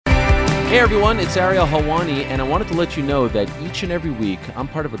Hey everyone, it's Ariel Helwani, and I wanted to let you know that each and every week I'm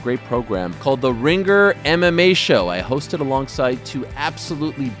part of a great program called The Ringer MMA Show. I host it alongside two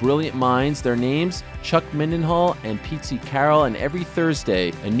absolutely brilliant minds. Their names, Chuck Mindenhall and Pete C. Carroll, and every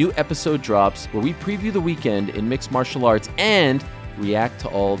Thursday a new episode drops where we preview the weekend in mixed martial arts and react to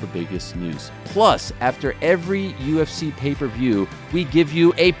all the biggest news. Plus, after every UFC pay-per-view, we give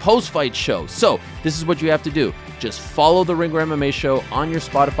you a post-fight show. So, this is what you have to do. Just follow the Ringer MMA Show on your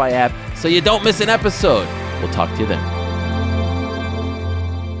Spotify app so you don't miss an episode. We'll talk to you then.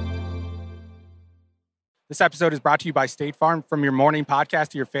 This episode is brought to you by State Farm. From your morning podcast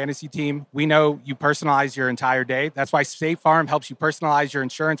to your fantasy team, we know you personalize your entire day. That's why State Farm helps you personalize your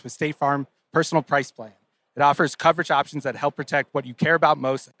insurance with State Farm Personal Price Plan. It offers coverage options that help protect what you care about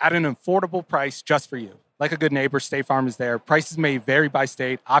most at an affordable price just for you. Like a good neighbor, State Farm is there. Prices may vary by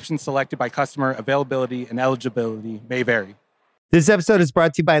state. Options selected by customer. Availability and eligibility may vary. This episode is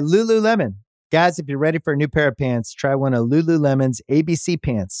brought to you by Lululemon. Guys, if you're ready for a new pair of pants, try one of Lululemon's ABC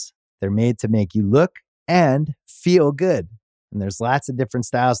pants. They're made to make you look and feel good. And there's lots of different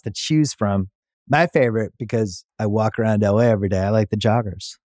styles to choose from. My favorite, because I walk around LA every day, I like the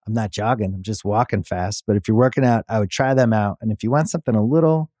joggers. I'm not jogging, I'm just walking fast. But if you're working out, I would try them out. And if you want something a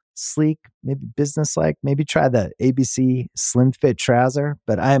little sleek, maybe business-like, maybe try the ABC Slim Fit trouser.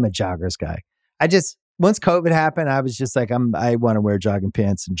 But I am a joggers guy. Once COVID happened, I was just like, I want to wear jogging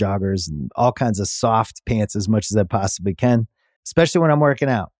pants and joggers and all kinds of soft pants as much as I possibly can, especially when I'm working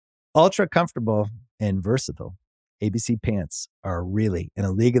out. Ultra comfortable and versatile. ABC pants are really in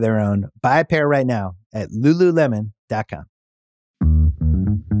a league of their own. Buy a pair right now at lululemon.com.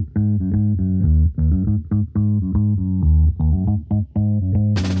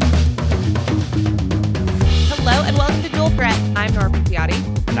 Hello and welcome to Dual Threat. I'm Norman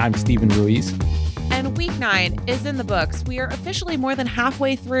Fiotti. And I'm Steven Ruiz. And week 9 is in the books. We are officially more than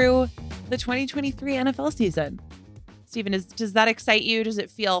halfway through the 2023 NFL season. Steven, does that excite you? Does it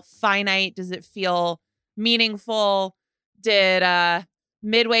feel finite? Does it feel meaningful? Did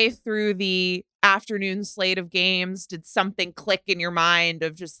midway through the afternoon slate of games, did something click in your mind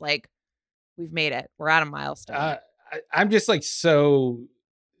of just like, we've made it. We're at a milestone. I'm just like so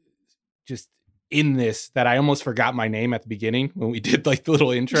just in this that I almost forgot my name at the beginning when we did like the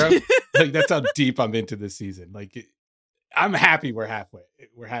little intro. Like that's how deep I'm into this season. Like I'm happy we're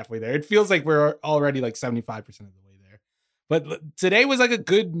halfway there. It feels like we're already like 75% of the way there. But today was like a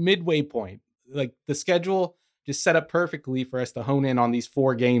good midway point. Like the schedule just set up perfectly for us to hone in on these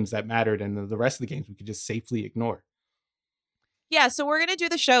 4 games that mattered, and the rest of the games we could just safely ignore. Yeah, so we're going to do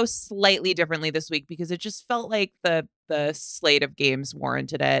the show slightly differently this week because it just felt like the slate of games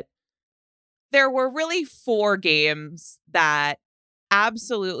warranted it. There were really 4 games that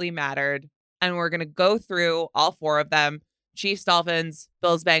absolutely mattered, and we're going to go through all 4 of them. Chiefs, Dolphins,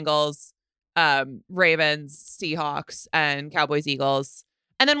 Bills, Bengals, Ravens, Seahawks, and Cowboys, Eagles.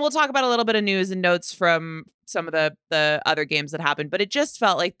 And then we'll talk about a little bit of news and notes from some of the other games that happened. But it just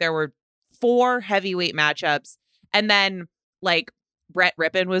felt like there were 4 heavyweight matchups. And then like Brett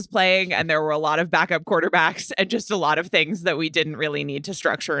Rippon was playing and there were a lot of backup quarterbacks and just a lot of things that we didn't really need to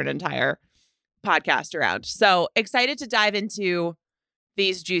structure an entire podcast around. So excited to dive into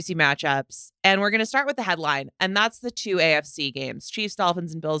these juicy matchups. And we're going to start with the headline. And that's the 2 AFC games, Chiefs,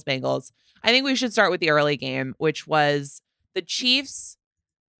 Dolphins, and Bills, Bengals. I think we should start with the early game, which was the Chiefs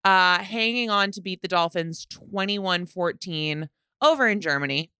hanging on to beat the Dolphins 21-14 over in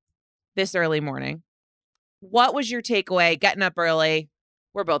Germany this early morning. What was your takeaway getting up early?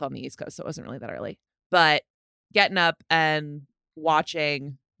 We're both on the East Coast, so it wasn't really that early. But getting up and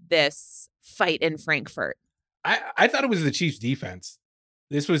watching this fight in Frankfurt. I thought it was the Chiefs defense.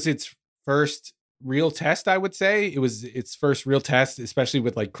 This was its first real test, I would say. It was its first real test, especially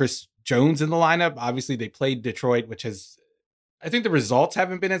with like Chris Jones in the lineup. Obviously, they played Detroit, which has, I think the results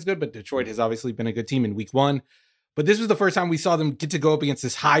haven't been as good, but Detroit has obviously been a good team in week 1. But this was the first time we saw them get to go up against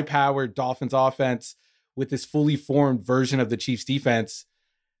this high-powered Dolphins offense with this fully formed version of the Chiefs defense.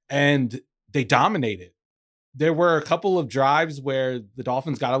 And they dominated. There were a couple of drives where the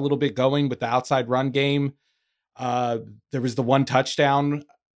Dolphins got a little bit going with the outside run game. There was the one touchdown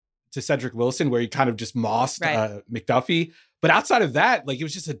to Cedric Wilson where he kind of just mossed McDuffie. But outside of that, like it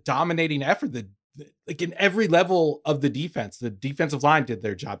was just a dominating effort. Like in every level of the defense, the defensive line did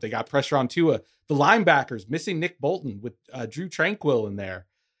their job. They got pressure on Tua. The linebackers missing Nick Bolton with Drew Tranquill in there.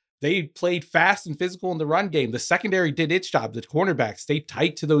 They played fast and physical in the run game. The secondary did its job. The cornerbacks stayed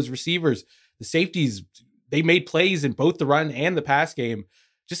tight to those receivers. The safeties, they made plays in both the run and the pass game.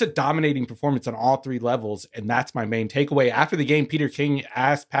 Just a dominating performance on all 3 levels. And that's my main takeaway. After the game, Peter King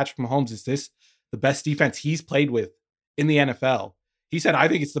asked Patrick Mahomes, is this the best defense he's played with in the NFL? He said, I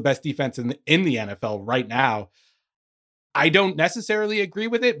think it's the best defense in the NFL right now. I don't necessarily agree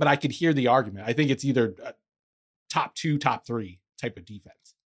with it, but I could hear the argument. I think it's either top 2, top 3 type of defense.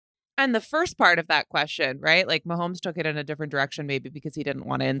 And the first part of that question, right? Like Mahomes took it in a different direction, maybe because he didn't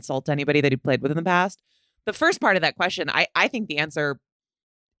want to insult anybody that he played with in the past. The first part of that question, I think the answer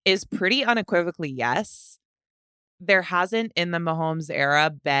is pretty unequivocally yes. There hasn't in the Mahomes era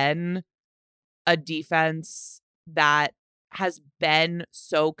been a defense that has been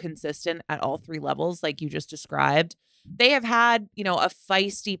so consistent at all 3 levels, like you just described. They have had, a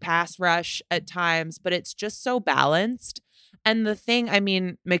feisty pass rush at times, but it's just so balanced. And the thing,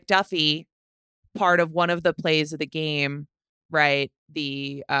 McDuffie, part of one of the plays of the game, right?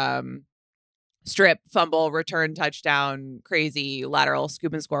 The strip, fumble, return, touchdown, crazy lateral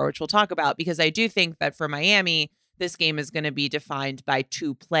scoop and score, which we'll talk about, because I do think that for Miami, this game is going to be defined by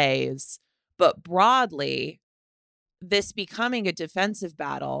 2 plays. But broadly, this becoming a defensive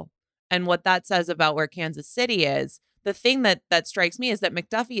battle and what that says about where Kansas City is, the thing that strikes me is that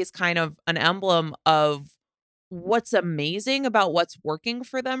McDuffie is kind of an emblem of what's amazing about what's working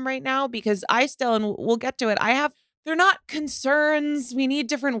for them right now, because I still, and we'll get to it, they're not concerns. We need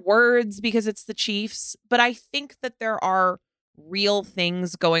different words because it's the Chiefs, but I think that there are real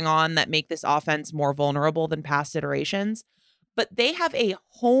things going on that make this offense more vulnerable than past iterations. But they have a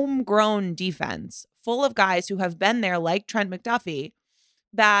homegrown defense full of guys who have been there, like Trent McDuffie,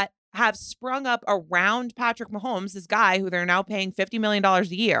 that have sprung up around Patrick Mahomes, this guy who they're now paying $50 million a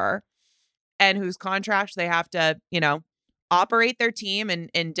year and whose contract they have to, operate their team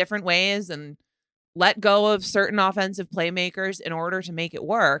in different ways and let go of certain offensive playmakers in order to make it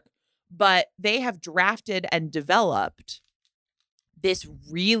work. But they have drafted and developed this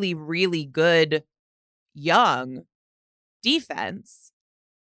really, really good young defense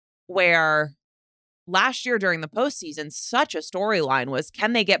where last year during the postseason, such a storyline was,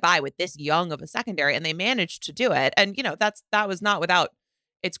 can they get by with this young of a secondary? And they managed to do it. And, that was not without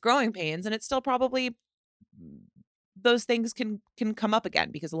its growing pains. And it's still probably, those things can come up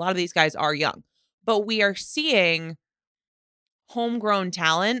again because a lot of these guys are young. But we are seeing homegrown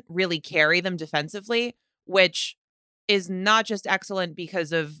talent really carry them defensively, which is not just excellent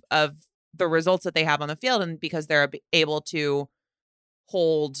because of the results that they have on the field and because they're able to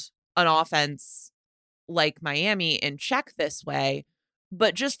hold an offense like Miami in check this way,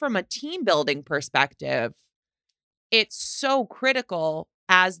 but just from a team building perspective, it's so critical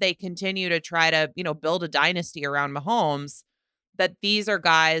as they continue to try to, build a dynasty around Mahomes, that these are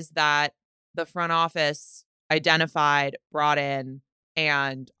guys that the front office identified, brought in,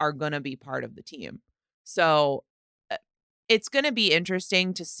 and are going to be part of the team. So it's going to be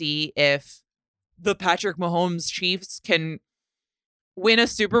interesting to see if the Patrick Mahomes Chiefs can win a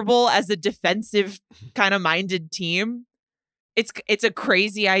Super Bowl as a defensive kind of minded team. It's a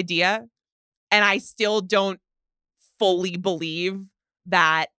crazy idea. And I still don't fully believe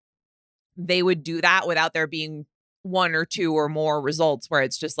that they would do that without there being 1 or 2 or more results where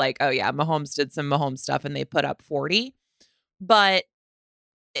it's just like, oh yeah, Mahomes did some Mahomes stuff and they put up 40. But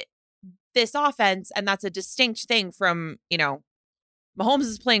this offense, and that's a distinct thing from, Mahomes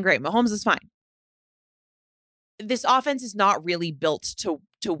is playing great. Mahomes is fine. This offense is not really built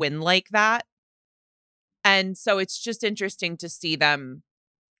to win like that. And so it's just interesting to see them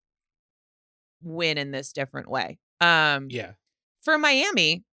win in this different way. Yeah. For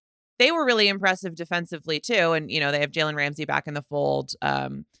Miami, they were really impressive defensively too. And, they have Jalen Ramsey back in the fold.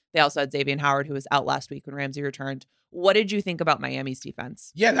 They also had Xavier Howard, who was out last week when Ramsey returned. What did you think about Miami's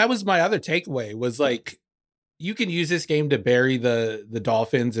defense? Yeah, that was my other takeaway was like, you can use this game to bury the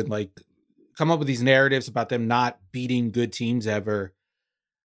Dolphins and like come up with these narratives about them not beating good teams ever.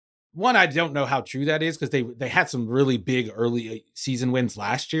 One, I don't know how true that is because they had some really big early season wins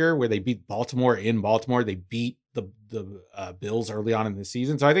last year where they beat Baltimore in Baltimore. They beat the Bills early on in the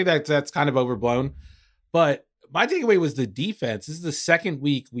season. So I think that's kind of overblown. But my takeaway was the defense. This is the second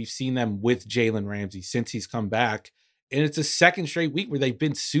week we've seen them with Jalen Ramsey since he's come back. And it's a second straight week where they've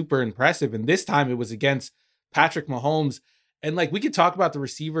been super impressive. And this time it was against Patrick Mahomes. And like, we could talk about the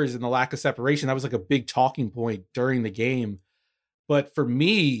receivers and the lack of separation. That was like a big talking point during the game. But for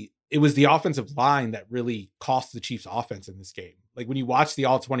me, it was the offensive line that really cost the Chiefs offense in this game. Like when you watch the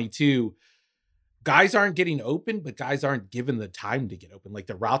all 22, guys aren't getting open, but guys aren't given the time to get open. Like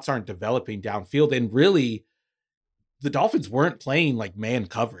the routes aren't developing downfield. And really, the Dolphins weren't playing like man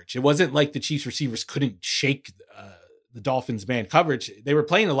coverage. It wasn't like the Chiefs receivers couldn't shake the Dolphins man coverage. They were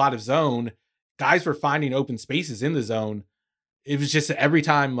playing a lot of zone. Guys were finding open spaces in the zone. It was just that every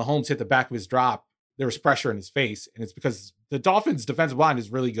time Mahomes hit the back of his drop, there was pressure in his face. And it's because the Dolphins defensive line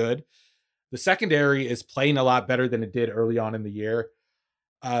is really good. The secondary is playing a lot better than it did early on in the year.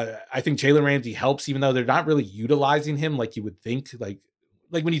 I think Jalen Ramsey helps, even though they're not really utilizing him like you would think. Like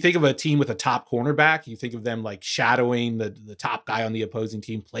when you think of a team with a top cornerback, you think of them like shadowing the top guy on the opposing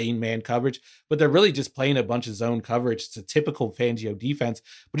team, playing man coverage, but they're really just playing a bunch of zone coverage. It's a typical Fangio defense,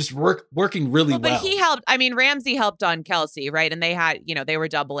 but just working really well. But he helped. I mean, Ramsey helped on Kelsey, right? And they had, they were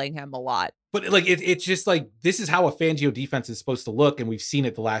doubling him a lot. But like it's just like this is how a Fangio defense is supposed to look, and we've seen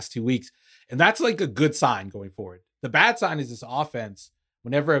it the last 2 weeks, and that's like a good sign going forward. The bad sign is this offense.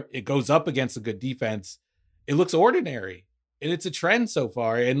 Whenever it goes up against a good defense, it looks ordinary. And it's a trend so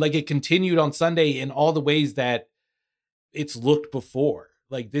far. And like it continued on Sunday in all the ways that it's looked before.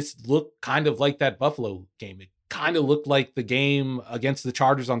 Like this looked kind of like that Buffalo game. It kind of looked like the game against the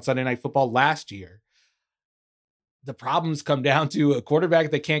Chargers on Sunday Night Football last year. The problems come down to a quarterback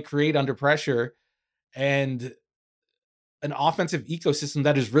that can't create under pressure and an offensive ecosystem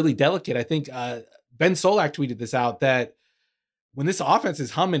that is really delicate. I think Ben Solak tweeted this out, that when this offense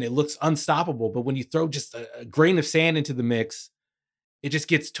is humming, it looks unstoppable. But when you throw just a grain of sand into the mix, it just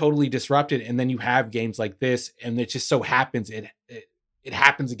gets totally disrupted. And then you have games like this, and it just so happens it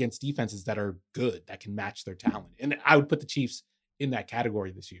happens against defenses that are good, that can match their talent. And I would put the Chiefs in that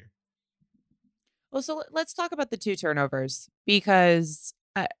category this year. Well, so let's talk about the 2 turnovers, because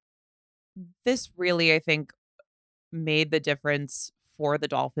this really, I think, made the difference for the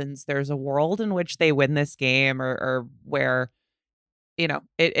Dolphins. There's a world in which they win this game, or where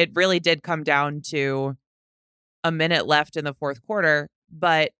it really did come down to a minute left in the fourth quarter.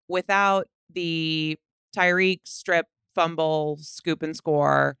 But without the Tyreek strip, fumble, scoop and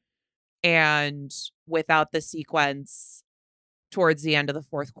score, and without the sequence towards the end of the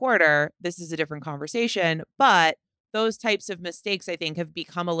fourth quarter, this is a different conversation. But those types of mistakes, I think, have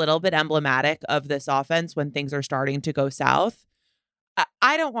become a little bit emblematic of this offense when things are starting to go south.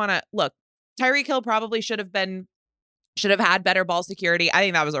 I don't want to look. Tyreek Hill probably should have had better ball security. I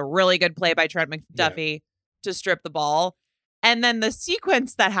think that was a really good play by Trent McDuffie to strip the ball. And then the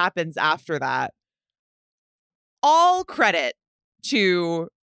sequence that happens after that, all credit to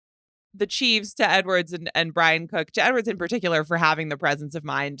the Chiefs, to Edwards and Brian Cook, to Edwards in particular, for having the presence of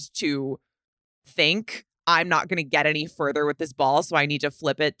mind to think, I'm not going to get any further with this ball, so I need to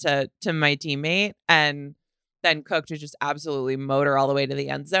flip it to my teammate. And then Cook to just absolutely motor all the way to the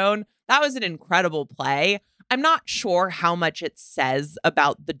end zone. That was an incredible play. I'm not sure how much it says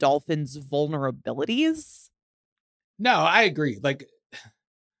about the Dolphins' vulnerabilities. No, I agree. Like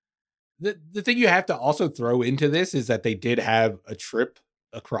the thing you have to also throw into this is that they did have a trip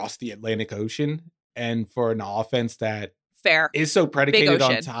across the Atlantic Ocean, and for an offense that is so predicated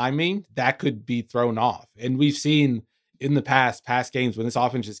on timing, that could be thrown off. And we've seen in the past games when this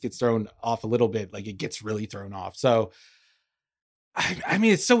offense just gets thrown off a little bit, like it gets really thrown off. So I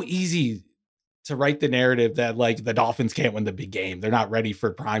mean, it's so easy to write the narrative that like the Dolphins can't win the big game. They're not ready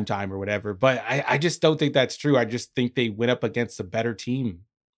for prime time or whatever. But I just don't think that's true. I just think they went up against a better team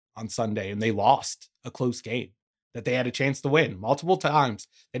on Sunday and they lost a close game that they had a chance to win multiple times.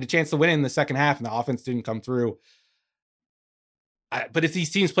 They had a chance to win in the second half and the offense didn't come through. But if these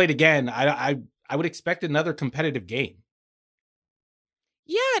teams played again, I would expect another competitive game.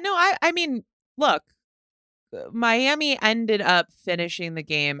 Yeah, no, I mean, look, Miami ended up finishing the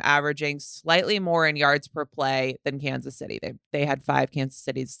game averaging slightly more in yards per play than Kansas City. They had 5. Kansas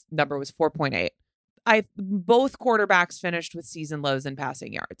City's number was 4.8. Both quarterbacks finished with season lows in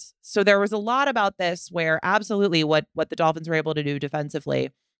passing yards. So there was a lot about this where absolutely what the Dolphins were able to do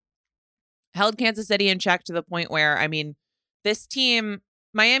defensively held Kansas City in check to the point where, I mean, this team,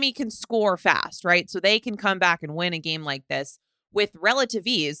 Miami can score fast, right? So they can come back and win a game like this with relative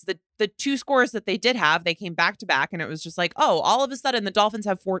ease. The 2 scores that they did have, they came back to back, and it was just like, oh, all of a sudden the Dolphins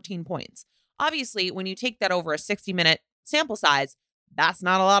have 14 points. Obviously, when you take that over a 60-minute sample size, that's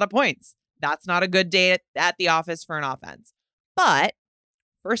not a lot of points. That's not a good day at the office for an offense. But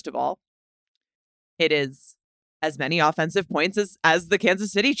first of all, it is as many offensive points as the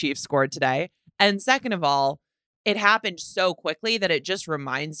Kansas City Chiefs scored today. And second of all, it happened so quickly that it just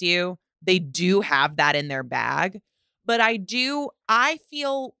reminds you they do have that in their bag. But I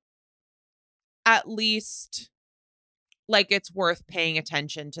feel at least like it's worth paying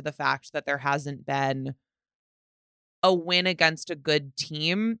attention to the fact that there hasn't been a win against a good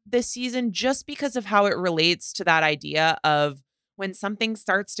team this season, just because of how it relates to that idea of when something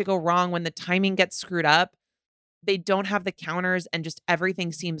starts to go wrong, when the timing gets screwed up, they don't have the counters and just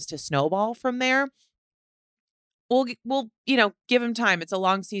everything seems to snowball from there. We'll give them time. It's a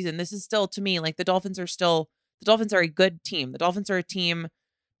long season. This is still, to me, like the Dolphins are a good team. The Dolphins are a team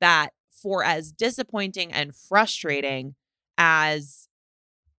that, for as disappointing and frustrating as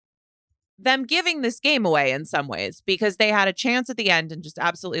them giving this game away in some ways because they had a chance at the end and just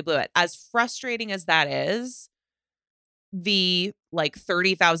absolutely blew it. As frustrating as that is, the like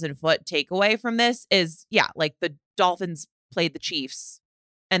 30,000 foot takeaway from this is, yeah, like the Dolphins played the Chiefs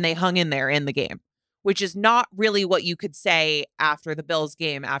and they hung in there in the game, which is not really what you could say after the Bills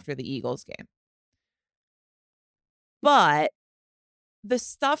game, after the Eagles game. But the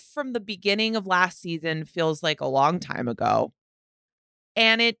stuff from the beginning of last season feels like a long time ago.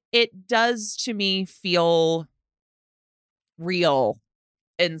 And it does to me feel real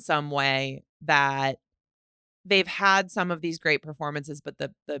in some way that they've had some of these great performances, but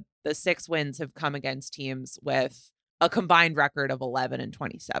the 6 wins have come against teams with a combined record of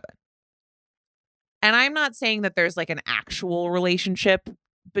 11-27. And I'm not saying that there's like an actual relationship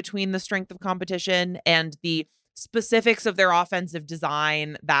between the strength of competition and the specifics of their offensive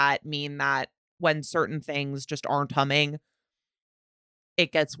design that mean that when certain things just aren't humming,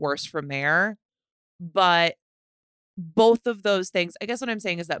 it gets worse from there. But both of those things, I guess what I'm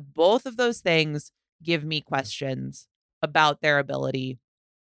saying is that both of those things give me questions about their ability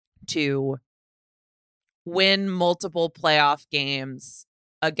to win multiple playoff games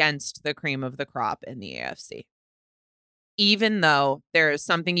against the cream of the crop in the AFC. Even though there is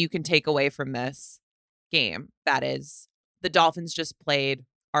something you can take away from this game, that is the Dolphins just played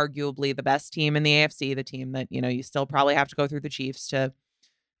arguably the best team in the AFC, the team that, you still probably have to go through the Chiefs to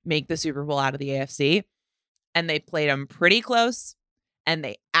make the Super Bowl out of the AFC. And they played them pretty close, and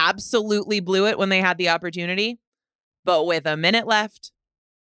they absolutely blew it when they had the opportunity. But with a minute left,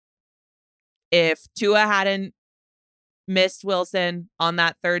 if Tua hadn't missed Wilson on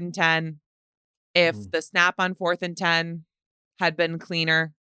that 3rd and 10, if the snap on 4th and 10 had been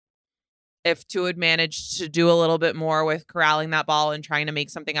cleaner, if Tua had managed to do a little bit more with corralling that ball and trying to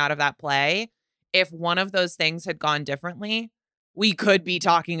make something out of that play, if one of those things had gone differently, we could be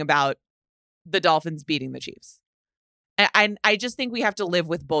talking about the Dolphins beating the Chiefs. And I just think we have to live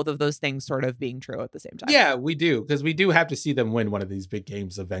with both of those things sort of being true at the same time. Yeah, we do, because we do have to see them win one of these big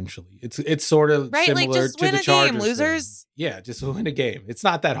games eventually. It's sort of right, similar like just to win the a Chargers game, losers. Thing. Yeah, just win a game. It's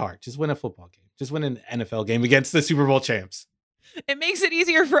not that hard. Just win a football game. Just win an NFL game against the Super Bowl champs. It makes it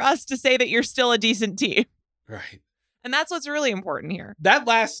easier for us to say that you're still a decent team. Right. And that's what's really important here. That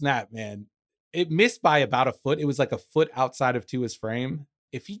last snap, man, it missed by about a foot. It was like a foot outside of Tua's frame.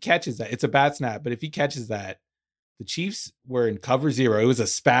 If he catches that, it's a bad snap, but if he catches that, the Chiefs were in cover 0. It was a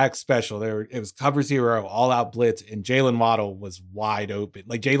SPAG special. It was cover 0, all out blitz, and Jalen Waddle was wide open.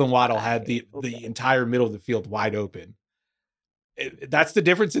 Like Jalen Waddle had the entire middle of the field wide open. That's the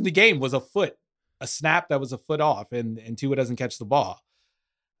difference in the game, was a snap that was a foot off, and Tua doesn't catch the ball.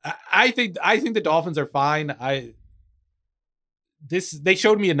 I think the Dolphins are fine. They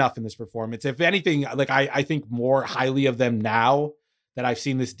showed me enough in this performance. If anything, like I think more highly of them now that I've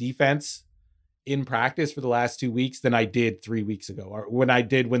seen this defense in practice for the last 2 weeks than I did 3 weeks ago, or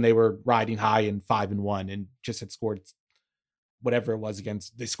when they were riding high in 5-1 and just had scored whatever it was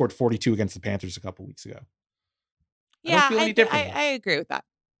they scored 42 against the Panthers a couple weeks ago. Yeah, I don't feel any different. I agree with that.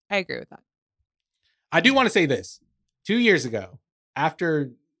 I do want to say this. 2 years ago,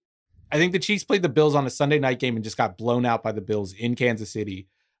 after I think the Chiefs played the Bills on a Sunday night game and just got blown out by the Bills in Kansas City,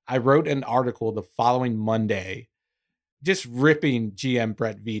 I wrote an article the following Monday just ripping GM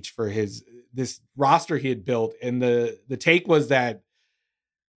Brett Veach for this roster he had built. And the take was that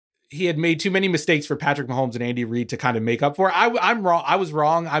he had made too many mistakes for Patrick Mahomes and Andy Reid to kind of make up for. I'm wrong. I was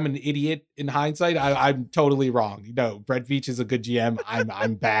wrong. I'm an idiot in hindsight. I'm totally wrong. Brett Veach is a good GM.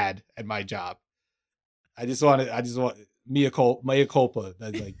 I'm bad at my job. I just want mea culpa.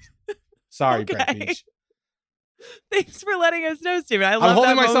 That's like, sorry, okay. Brett Veach. Thanks for letting us know, Steven. I love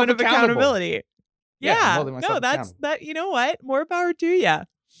that moment of accountability. Yeah, no, that. You know what? More power to you.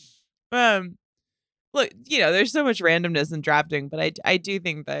 Look, there's so much randomness in drafting, but I do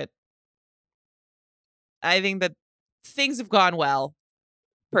think that things have gone well,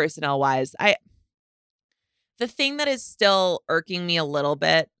 personnel wise. The thing that is still irking me a little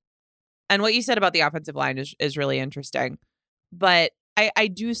bit, and what you said about the offensive line is really interesting, but I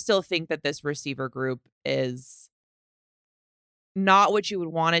do still think that this receiver group is not what you would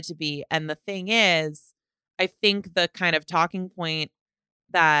want it to be. And the thing is, I think the kind of talking point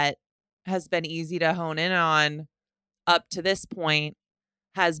that has been easy to hone in on up to this point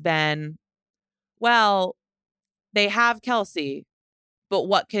has been, well, they have Kelce, but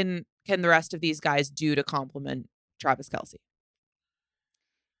what can the rest of these guys do to complement Travis Kelce?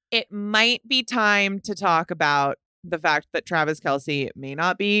 It might be time to talk about the fact that Travis Kelce may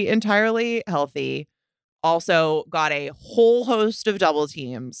not be entirely healthy, also got a whole host of double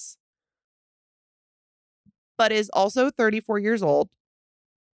teams, but is also 34 years old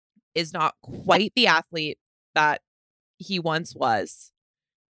is not quite the athlete that he once was,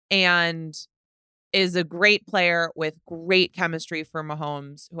 and is a great player with great chemistry for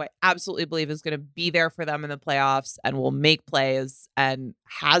Mahomes, who I absolutely believe is going to be there for them in the playoffs and will make plays and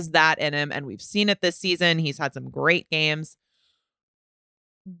has that in him. And we've seen it this season. He's had some great games.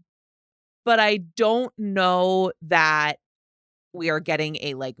 But I don't know that we are getting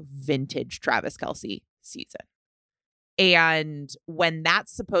a like vintage Travis Kelce season. And when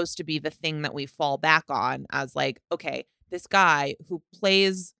that's supposed to be the thing that we fall back on as like, okay, this guy who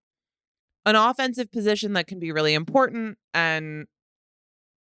plays an offensive position that can be really important and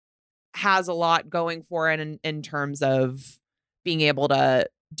has a lot going for it in terms of being able to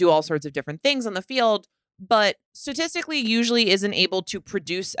do all sorts of different things on the field, but statistically usually isn't able to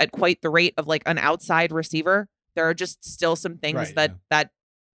produce at quite the rate of like an outside receiver. There are just still some things that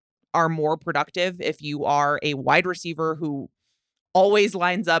are more productive if you are a wide receiver who always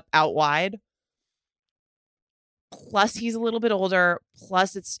lines up out wide. Plus he's a little bit older.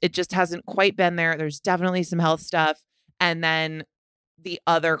 Plus it just hasn't quite been there. There's definitely some health stuff. And then the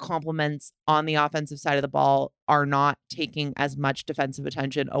other compliments on the offensive side of the ball are not taking as much defensive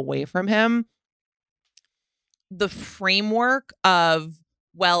attention away from him. The framework of,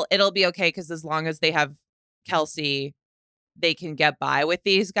 well, it'll be okay because as long as they have Kelce, they can get by with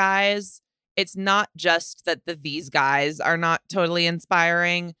these guys. It's not just that these guys are not totally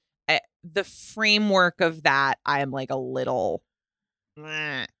inspiring. The framework of that, I am like a little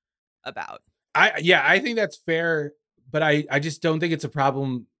about. I think that's fair, but I just don't think it's a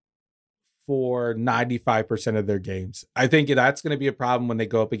problem for 95% of their games. I think that's going to be a problem when they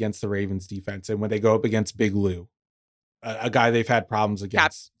go up against the Ravens defense and when they go up against Big Lou, a guy they've had problems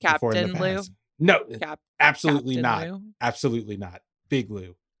against before in the past. No, absolutely Captain not. Lou? Absolutely not. Big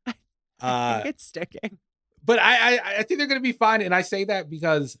Lou. I think it's sticking. But I think they're going to be fine. And I say that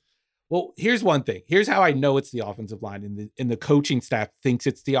because, well, here's one thing. Here's how I know it's the offensive line. And the coaching staff thinks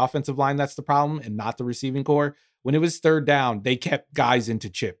it's the offensive line that's the problem and not the receiving core. When it was third down, they kept guys into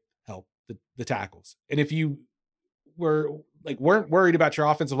chip help, the tackles. And if you weren't worried about your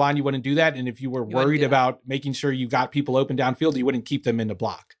offensive line, you wouldn't do that. And if you were worried about making sure you got people open downfield, you wouldn't keep them in the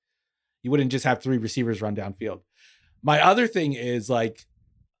block. You wouldn't just have 3 receivers run downfield. My other thing is like,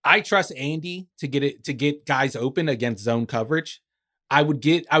 I trust Andy to get guys open against zone coverage. I would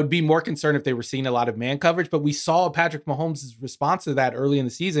be more concerned if they were seeing a lot of man coverage, but we saw Patrick Mahomes' response to that early in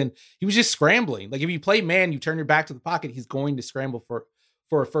the season. He was just scrambling. Like if you play man, you turn your back to the pocket, he's going to scramble for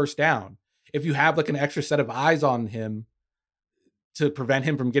a first down. If you have like an extra set of eyes on him to prevent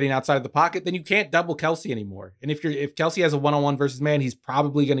him from getting outside of the pocket, then you can't double Kelce anymore. And if Kelce has a one-on-one versus man, he's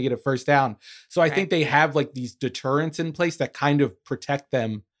probably going to get a first down. So I think they have like these deterrents in place that kind of protect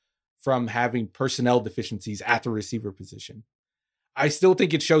them from having personnel deficiencies at the receiver position. I still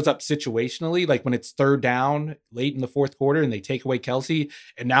think it shows up situationally, like when it's third down late in the fourth quarter and they take away Kelce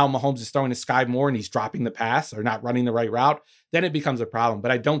and now Mahomes is throwing to Sky Moore and he's dropping the pass or not running the right route, then it becomes a problem.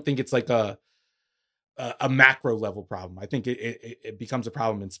 But I don't think it's like a macro level problem. I think it becomes a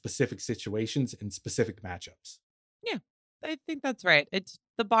problem in specific situations and specific matchups. Yeah, I think that's right. It's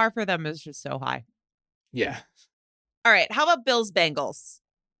the bar for them is just so high. Yeah. All right. How about Bills Bengals?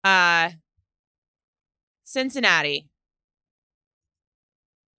 Cincinnati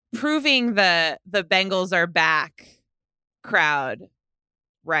proving the Bengals are back crowd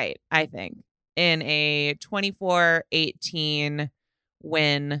right, I think, in a 24-18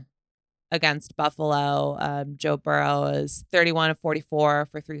 win against Buffalo. Joe Burrow is 31 of 44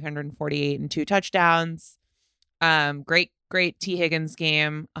 for 348 and 2 touchdowns. Great T. Higgins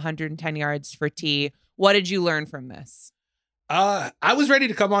game, 110 yards for T. What did you learn from this? I was ready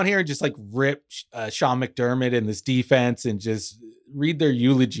to come on here and just like rip Sean McDermott and this defense and just read their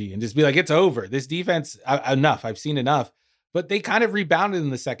eulogy and just be like, it's over. This defense, enough. I've seen enough. But they kind of rebounded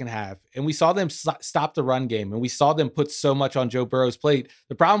in the second half, and we saw them stop the run game, and we saw them put so much on Joe Burrow's plate.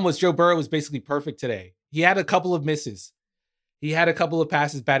 The problem was Joe Burrow was basically perfect today. He had a couple of misses. He had a couple of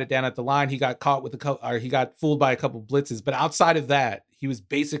passes batted down at the line. He got caught with he got fooled by a couple of blitzes. But outside of that, he was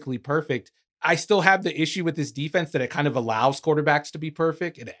basically perfect. I still have the issue with this defense that it kind of allows quarterbacks to be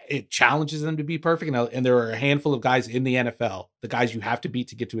perfect. It challenges them to be perfect. And there are a handful of guys in the NFL, the guys you have to beat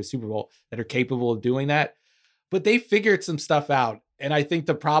to get to a Super Bowl, that are capable of doing that. But they figured some stuff out. And I think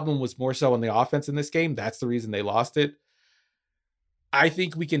the problem was more so on the offense in this game. That's the reason they lost it. I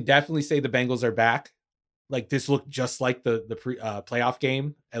think we can definitely say the Bengals are back. Like this looked just like the playoff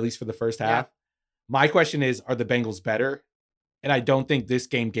game, at least for the first half. Yeah. My question is, are the Bengals better? And I don't think this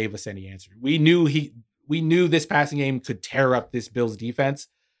game gave us any answer. We knew this passing game could tear up this Bills defense.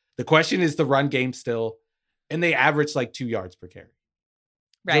 The question is the run game still, and they averaged like 2 yards per carry.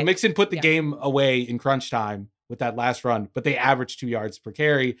 Joe Right. Mixon put the game away in crunch time with that last run, but they averaged 2 yards per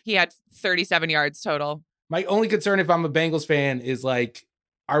carry. He had 37 yards total. My only concern if I'm a Bengals fan is like,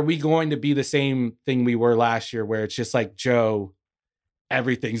 are we going to be the same thing we were last year where it's just like, Joe,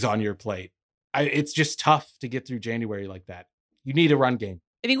 everything's on your plate? It's just tough to get through January like that. You need a run game.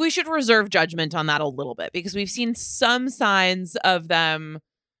 I think we should reserve judgment on that a little bit because we've seen some signs of them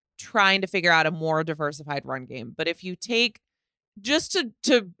trying to figure out a more diversified run game. But if you take just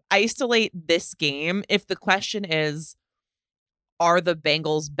to isolate this game, if the question is, are the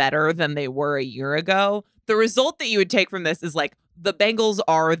Bengals better than they were a year ago? The result that you would take from this is like the Bengals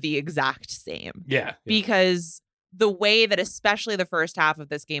are the exact same. Yeah. Because the way that especially the first half of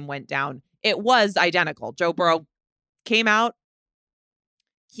this game went down, it was identical. Joe Burrow came out.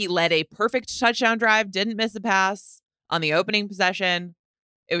 He led a perfect touchdown drive, didn't miss a pass on the opening possession.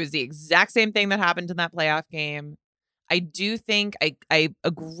 It was the exact same thing that happened in that playoff game. I do think I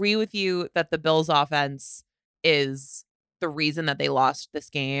agree with you that the Bills offense is the reason that they lost this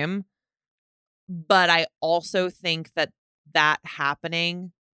game. But I also think that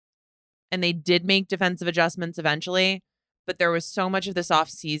happening, and they did make defensive adjustments eventually, but there was so much of this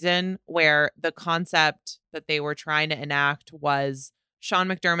offseason where the concept that they were trying to enact was Sean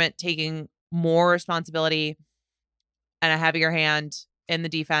McDermott taking more responsibility and a heavier hand in the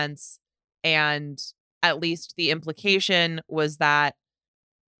defense. And at least the implication was that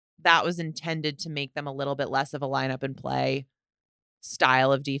was intended to make them a little bit less of a lineup and play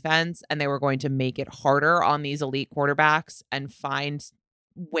style of defense. And they were going to make it harder on these elite quarterbacks and find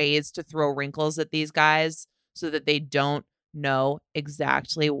ways to throw wrinkles at these guys so that they don't know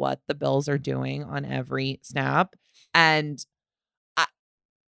exactly what the Bills are doing on every snap. And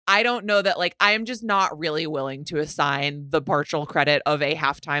I don't know that, like, I am just not really willing to assign the partial credit of a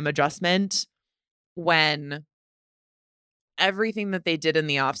halftime adjustment when everything that they did in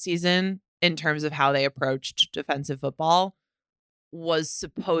the offseason in terms of how they approached defensive football was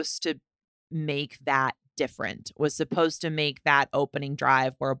supposed to make that different, was supposed to make that opening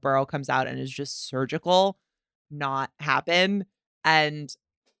drive where Burrow comes out and is just surgical not happen. And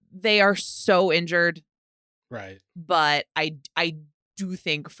they are so injured. Right. But I do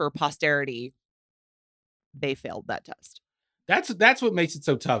think for posterity, they failed that test. That's what makes it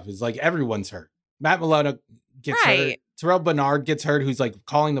so tough is like everyone's hurt. Matt Milano gets hurt. Terrell Bernard gets hurt, who's like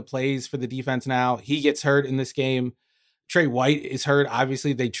calling the plays for the defense now. He gets hurt in this game. Trey White is hurt.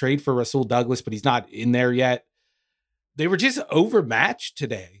 Obviously, they trade for Rasul Douglas, but he's not in there yet. They were just overmatched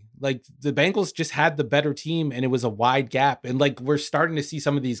today. Like the Bengals just had the better team and it was a wide gap. And like we're starting to see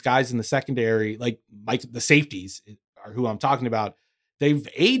some of these guys in the secondary, like the safeties are who I'm talking about. They've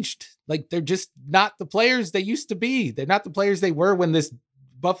aged. Like they're just not the players they used to be. They're not the players they were when this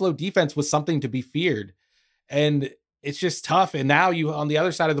Buffalo defense was something to be feared. And it's just tough. And now you, on the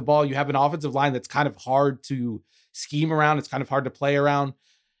other side of the ball, you have an offensive line that's kind of hard to scheme around. It's kind of hard to play around.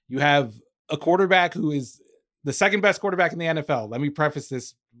 You have a quarterback who is the second best quarterback in the NFL. Let me preface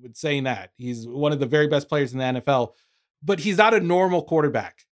this with saying that he's one of the very best players in the NFL, but he's not a normal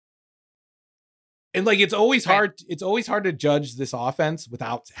quarterback. And like, it's always hard. It's always hard to judge this offense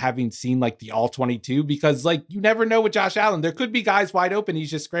without having seen like the all 22, because like, you never know with Josh Allen. There could be guys wide open. He's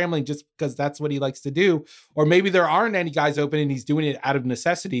just scrambling just because that's what he likes to do. Or maybe there aren't any guys open and he's doing it out of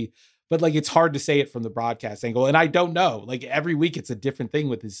necessity. But like, it's hard to say it from the broadcast angle. And I don't know, like every week it's a different thing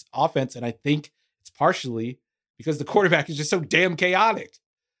with his offense. And I think it's partially because the quarterback is just so damn chaotic.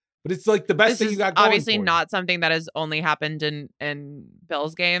 But it's like the best thing you got going obviously for not something that has only happened in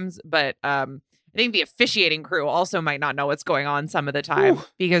Bills games, but I think the officiating crew also might not know what's going on some of the time. Ooh.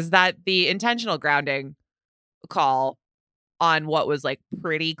 Because the intentional grounding call on what was like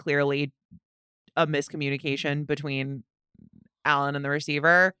pretty clearly a miscommunication between Allen and the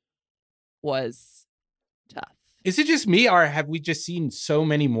receiver was tough. Is it just me, or have we just seen so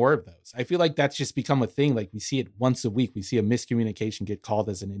many more of those? I feel like that's just become a thing. Like we see it once a week. We see a miscommunication get called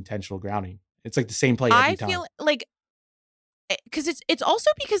as an intentional grounding. It's like the same play every time. I feel like because it's also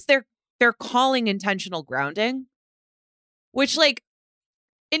because they're calling intentional grounding, which like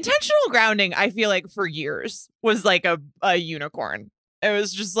intentional grounding, I feel like for years was like a unicorn. It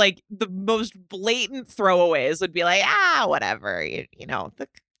was just like the most blatant throwaways would be like, whatever, you know,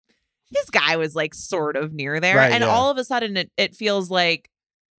 this guy was like sort of near there. Right, and all of a sudden it feels like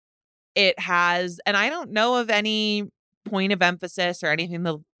it has, and I don't know of any point of emphasis or anything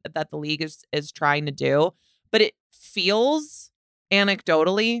that the league is trying to do, but it feels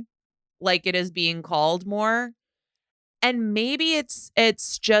anecdotally like it is being called more. And maybe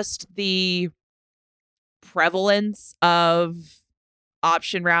it's just the prevalence of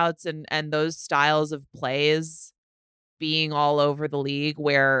option routes and those styles of plays being all over the league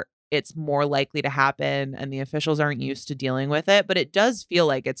where it's more likely to happen and the officials aren't used to dealing with it, but it does feel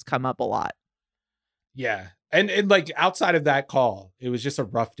like it's come up a lot. Yeah. And like outside of that call, it was just a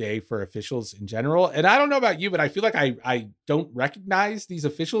rough day for officials in general. And I don't know about you, but I feel like I don't recognize these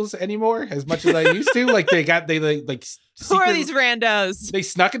officials anymore as much as I used to. Like they Who are these randos? They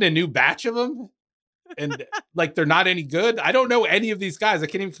snuck in a new batch of them, and like they're not any good. I don't know any of these guys. I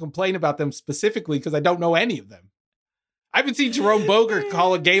can't even complain about them specifically because I don't know any of them. I haven't seen Jerome Boger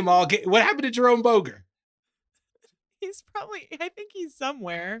call a game all game. What happened to Jerome Boger? I think he's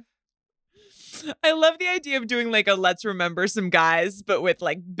somewhere. I love the idea of doing like a Let's Remember Some Guys, but with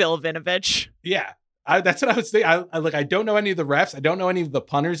like Bill Vinovich. Yeah. That's what I was thinking. I don't know any of the refs. I don't know any of the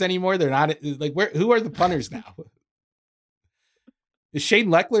punters anymore. They're not like, who are the punters now? Is Shane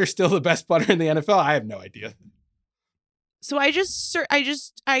Leckler still the best punter in the NFL? I have no idea. So I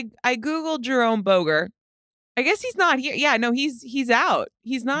Googled Jerome Boger. I guess he's not here. Yeah, no, he's out.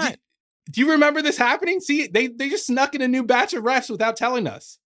 He's not. Do you remember this happening? See, they just snuck in a new batch of refs without telling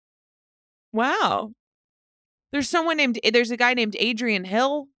us. Wow. There's a guy named Adrian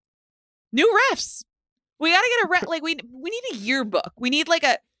Hill. New refs. We got to get a ref. Like we need a yearbook. We need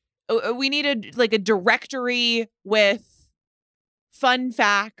a directory with fun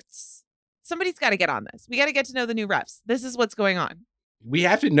facts. Somebody's got to get on this. We got to get to know the new refs. This is what's going on. We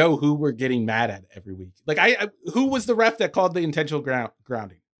have to know who we're getting mad at every week. Like who was the ref that called the intentional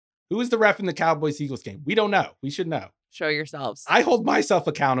grounding? Who was the ref in the Cowboys-Eagles game? We don't know. We should know. Show yourselves. I hold myself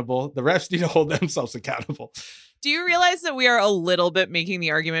accountable. The refs need to hold themselves accountable. Do you realize that we are a little bit making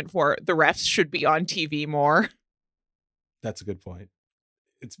the argument for the refs should be on TV more? That's a good point.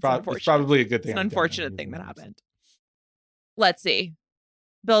 It's probably a good thing. It's an unfortunate thing that happened. Let's see.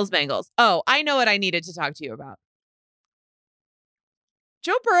 Bills, Bengals. Oh, I know what I needed to talk to you about.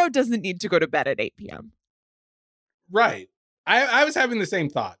 Joe Burrow doesn't need to go to bed at 8 p.m. Right. I was having the same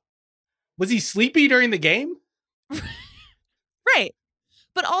thought. Was he sleepy during the game? Right.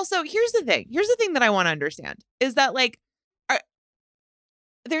 But also, here's the thing. Here's the thing that I want to understand is that, like,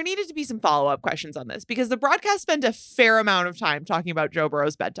 there needed to be some follow-up questions on this because the broadcast spent a fair amount of time talking about Joe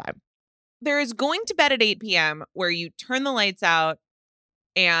Burrow's bedtime. There is going to bed at 8 p.m. where you turn the lights out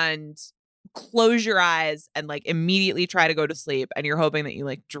and close your eyes and, like, immediately try to go to sleep, and you're hoping that you,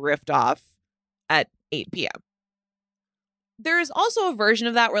 like, drift off at 8 p.m. There is also a version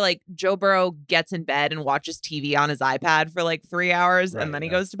of that where, like, Joe Burrow gets in bed and watches TV on his iPad for like 3 hours and then he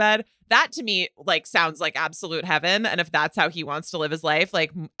goes to bed. That to me, like, sounds like absolute heaven. And if that's how he wants to live his life,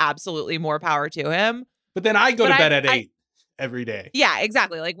 like, absolutely more power to him. But then I go to bed at 8 every day. Yeah,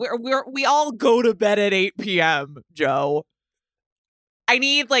 exactly. Like we all go to bed at 8 p.m., Joe. I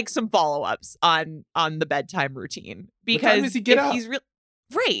need like some follow-ups on the bedtime routine because what time does he get up? He's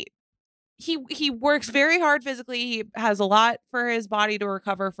right. He works very hard physically. He has a lot for his body to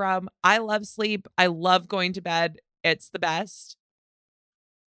recover from. I love sleep. I love going to bed. It's the best.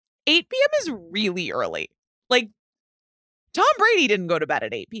 8 p.m. is really early. Like, Tom Brady didn't go to bed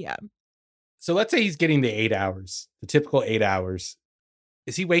at 8 p.m. So let's say he's getting the 8 hours, the typical 8 hours.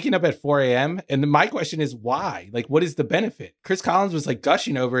 Is he waking up at 4 a.m.? And my question is why? Like, what is the benefit? Chris Collins was like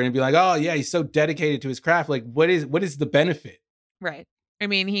gushing over it and be like, oh yeah, he's so dedicated to his craft. Like, what is the benefit? Right. I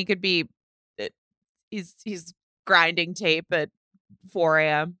mean, he could be, he's grinding tape at 4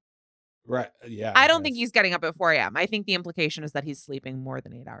 a.m. Right. Yeah. I don't think he's getting up at 4 a.m. I think the implication is that he's sleeping more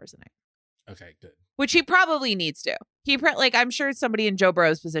than 8 hours a night. Okay, good. Which he probably needs to. I'm sure somebody in Joe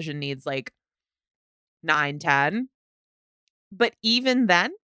Burrow's position needs like 9, 10. But even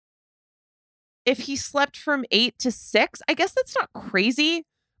then, if he slept from 8 to 6, I guess that's not crazy.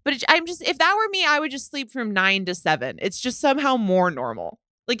 But if that were me, I would just sleep from 9 to 7. It's just somehow more normal.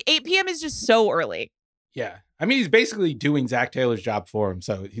 Like 8 p.m. is just so early. Yeah. I mean, he's basically doing Zach Taylor's job for him.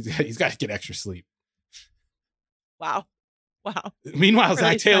 So he's got to get extra sleep. Wow. Meanwhile,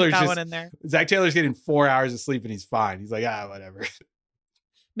 really Zach Taylor's getting 4 hours of sleep and he's fine. He's like, whatever.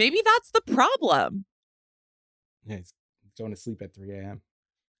 Maybe that's the problem. Yeah, he's going to sleep at 3 a.m.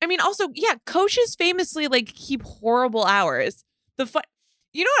 I mean, also, yeah, coaches famously like keep horrible hours.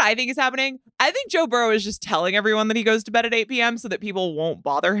 You know what I think is happening? I think Joe Burrow is just telling everyone that he goes to bed at 8 p.m. so that people won't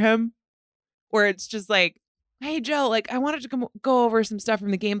bother him. Where it's just like, hey, Joe, like, I wanted to go over some stuff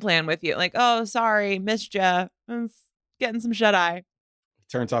from the game plan with you. Like, oh, sorry, missed ya. I'm getting some shut-eye.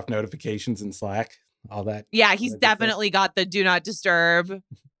 Turns off notifications in Slack, all that. Yeah, he's definitely got the do not disturb.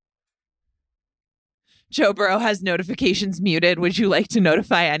 Joe Burrow has notifications muted. Would you like to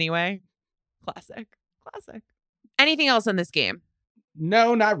notify anyway? Classic. Anything else on this game?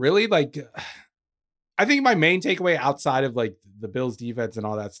 No, not really. Like, I think my main takeaway outside of like the Bills defense and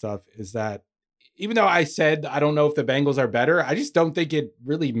all that stuff is that even though I said I don't know if the Bengals are better, I just don't think it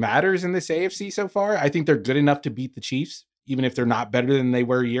really matters in this AFC so far. I think they're good enough to beat the Chiefs, even if they're not better than they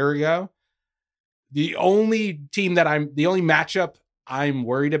were a year ago. The only matchup I'm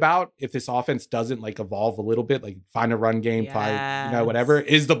worried about, if this offense doesn't like evolve a little bit, like find a run game, whatever,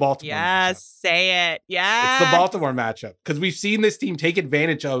 is the Baltimore matchup. Say it. Yes. It's the Baltimore matchup, because we've seen this team take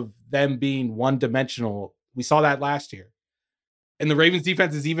advantage of them being one-dimensional. We saw that last year. And the Ravens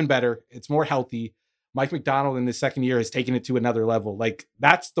defense is even better. It's more healthy. Mike Macdonald in his second year has taken it to another level. Like,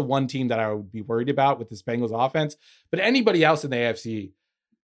 that's the one team that I would be worried about with this Bengals offense. But anybody else in the AFC,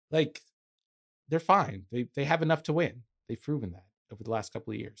 like, they're fine. They have enough to win. They've proven that over the last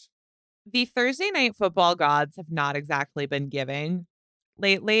couple of years. The Thursday night football gods have not exactly been giving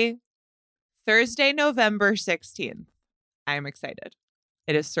lately. Thursday, November 16th. I am excited.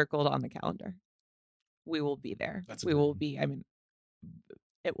 It is circled on the calendar. We will be there.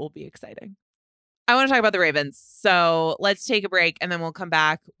 It will be exciting. I want to talk about the Ravens. So let's take a break and then we'll come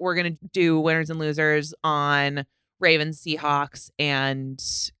back. We're going to do winners and losers on Ravens, Seahawks, and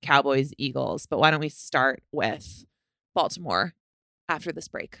Cowboys, Eagles. But why don't we start with Baltimore after this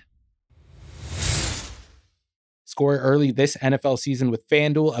break? Score early this NFL season with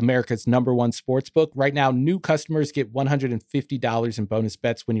FanDuel, America's #1 sportsbook. Right now, new customers get $150 in bonus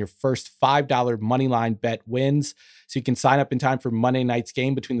bets when your first $5 moneyline bet wins. So you can sign up in time for Monday night's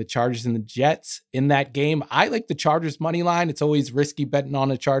game between the Chargers and the Jets. In that game, I like the Chargers moneyline. It's always risky betting on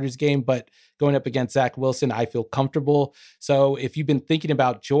a Chargers game, but going up against Zach Wilson, I feel comfortable. So if you've been thinking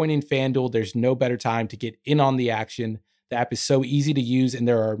about joining FanDuel, there's no better time to get in on the action. The app is so easy to use, and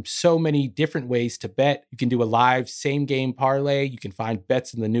there are so many different ways to bet. You can do a live same-game parlay. You can find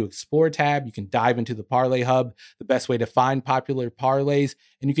bets in the new Explore tab. You can dive into the Parlay Hub, the best way to find popular parlays,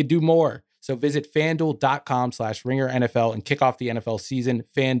 and you can do more. So visit FanDuel.com/RingerNFL and kick off the NFL season.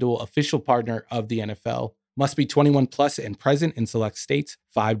 FanDuel, official partner of the NFL. Must be 21 plus and present in select states.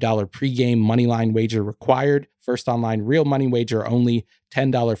 $5 pregame moneyline wager required. First online real money wager only.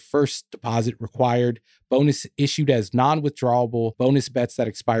 $10 first deposit required. Bonus issued as non-withdrawable bonus bets that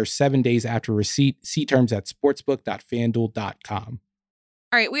expire 7 days after receipt. See terms at sportsbook.fanduel.com.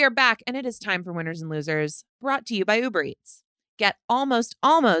 All right, we are back, and it is time for Winners and Losers, brought to you by Uber Eats. Get almost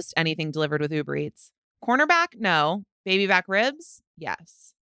anything delivered with Uber Eats. Cornerback? No. Baby back ribs?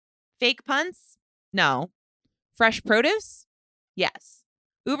 Yes. Fake punts? No. Fresh produce? Yes.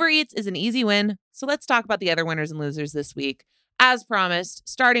 Uber Eats is an easy win, so let's talk about the other winners and losers this week. As promised,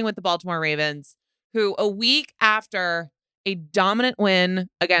 starting with the Baltimore Ravens, who a week after a dominant win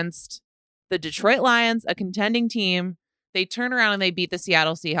against the Detroit Lions, a contending team, they turn around and they beat the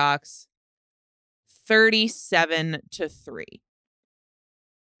Seattle Seahawks 37-3.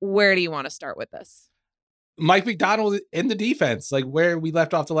 Where do you want to start with this? Mike Macdonald in the defense, like where we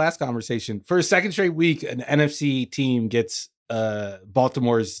left off the last conversation. For a second straight week, an NFC team gets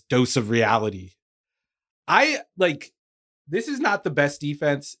Baltimore's dose of reality. This is not the best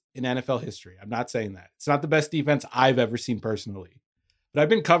defense in NFL history. I'm not saying that. It's not the best defense I've ever seen personally. But I've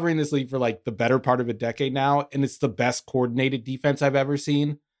been covering this league for like the better part of a decade now, and it's the best coordinated defense I've ever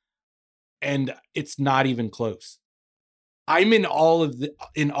seen. And it's not even close. I'm in awe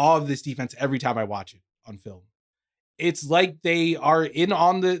of this defense every time I watch it on film. It's like they are in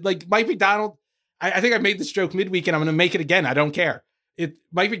on the, like Mike Macdonald. I think I made this joke midweek and I'm going to make it again. I don't care.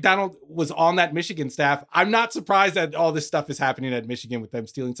 Mike Macdonald was on that Michigan staff. I'm not surprised that all this stuff is happening at Michigan with them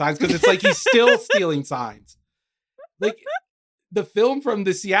stealing signs, because it's like he's still stealing signs. Like the film from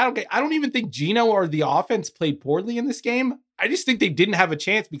the Seattle game, I don't even think Geno or the offense played poorly in this game. I just think they didn't have a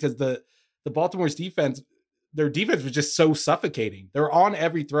chance because the Baltimore's defense, their defense was just so suffocating. They're on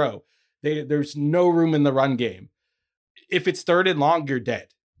every throw. There's no room in the run game. If it's third and long, you're dead.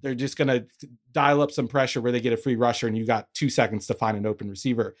 They're just going to dial up some pressure where they get a free rusher and you got 2 seconds to find an open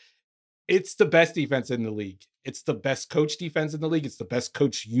receiver. It's the best defense in the league. It's the best coach defense in the league. It's the best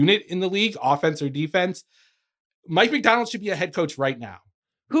coach unit in the league, offense or defense. Mike Macdonald should be a head coach right now.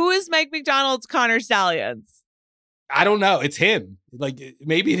 Who is Mike Macdonald's Connor Stallions? I don't know. It's him. Like,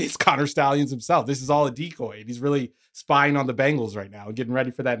 maybe it is Connor Stallions himself. This is all a decoy. And he's really spying on the Bengals right now and getting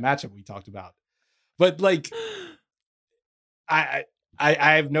ready for that matchup we talked about. But like, I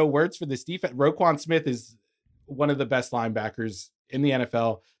have no words for this defense. Roquan Smith is one of the best linebackers in the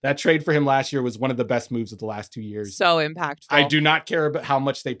NFL. That trade for him last year was one of the best moves of the last 2 years. So impactful. I do not care about how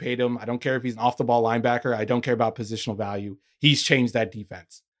much they paid him. I don't care if he's an off-the-ball linebacker. I don't care about positional value. He's changed that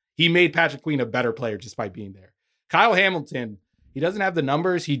defense. He made Patrick Queen a better player just by being there. Kyle Hamilton, he doesn't have the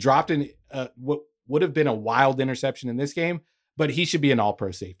numbers. He dropped in what would have been a wild interception in this game, but he should be an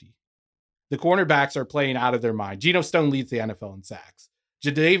all-pro safety. The cornerbacks are playing out of their mind. Geno Stone leads the NFL in sacks.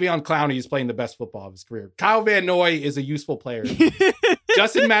 Jadeveon Clowney is playing the best football of his career. Kyle Van Noy is a useful player.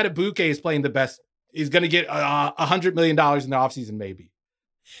 Justin Matabuke is playing the best. He's going to get $100 million in the offseason, maybe.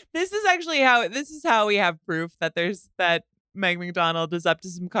 This is how we have proof that Mike McDonald is up to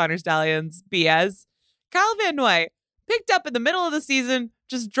some Connor Stallions BS. Kyle Van Noy picked up in the middle of the season,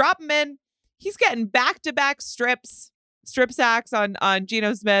 just drop him in. He's getting back-to-back strip sacks on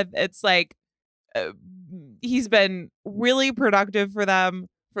Geno Smith. It's like he's been really productive for them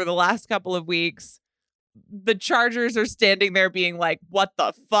for the last couple of weeks. The Chargers are standing there being like, what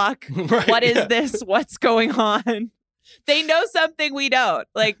the fuck? Right, what is this? What's going on? They know something we don't.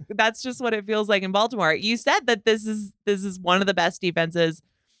 Like, that's just what it feels like in Baltimore. You said that this is one of the best defenses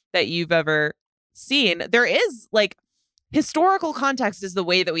that you've ever seen. There is like historical context is the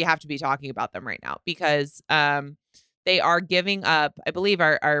way that we have to be talking about them right now, because they are giving up, I believe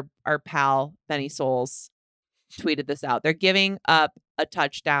our pal Benny Souls tweeted this out. They're giving up a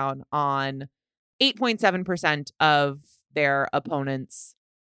touchdown on 8.7% of their opponents'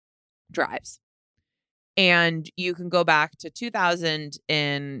 drives. And you can go back to 2000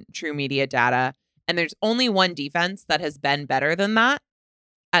 in True Media data, and there's only one defense that has been better than that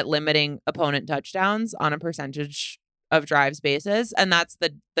at limiting opponent touchdowns on a percentage of drives basis, and that's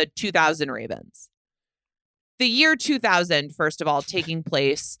the 2000 Ravens. The year 2000, first of all, taking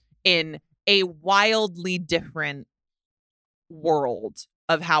place in a wildly different world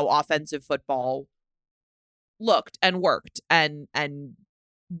of how offensive football looked and worked, and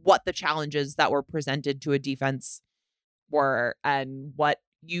what the challenges that were presented to a defense were, and what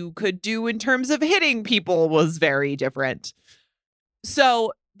you could do in terms of hitting people was very different.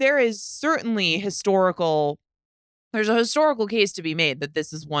 So there is certainly there's a historical case to be made that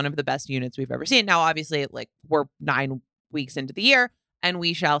this is one of the best units we've ever seen. Now, obviously, like, we're 9 weeks into the year and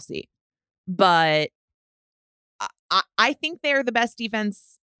we shall see. But I think they're the best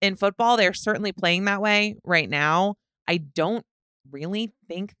defense in football. They're certainly playing that way right now. I don't really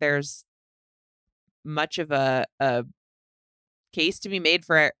think there's much of a case to be made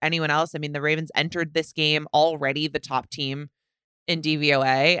for anyone else. I mean, the Ravens entered this game already the top team in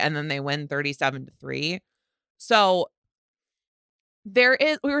DVOA, and then they win 37-3. So we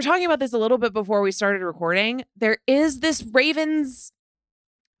were talking about this a little bit before we started recording. There is this Ravens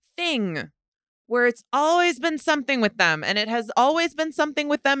thing where it's always been something with them, and it has always been something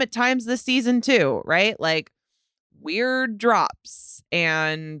with them at times this season too, right? Like, weird drops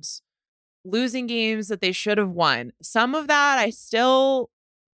and losing games that they should have won. Some of that I still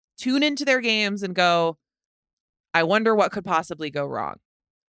tune into their games and go, I wonder what could possibly go wrong.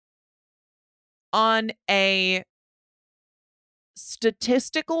 On a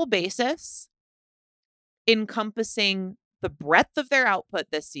statistical basis, encompassing the breadth of their output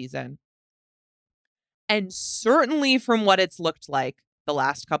this season, and certainly from what it's looked like the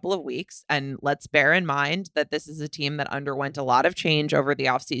last couple of weeks, and let's bear in mind that this is a team that underwent a lot of change over the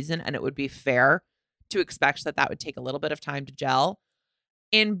offseason, and it would be fair to expect that would take a little bit of time to gel.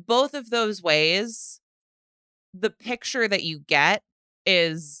 In both of those ways, the picture that you get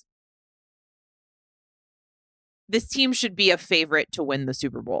is this team should be a favorite to win the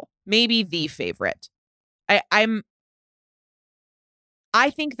Super Bowl. Maybe the favorite. I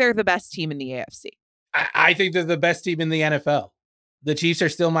think they're the best team in the AFC. I think they're the best team in the NFL. The Chiefs are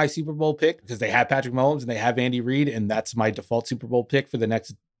still my Super Bowl pick because they have Patrick Mahomes and they have Andy Reid, and that's my default Super Bowl pick for the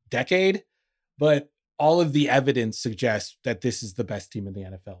next decade. But all of the evidence suggests that this is the best team in the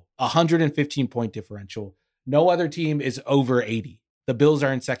NFL. 115-point differential. No other team is over 80. The Bills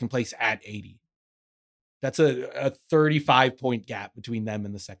are in second place at 80. That's a 35-point gap between them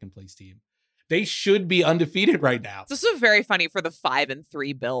and the second place team. They should be undefeated right now. This is very funny for the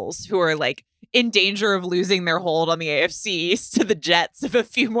 5-3 Bills, who are like in danger of losing their hold on the AFC East to the Jets if a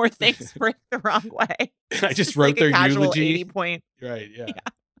few more things break the wrong way. I just wrote their eulogy. 80 point. Right, yeah.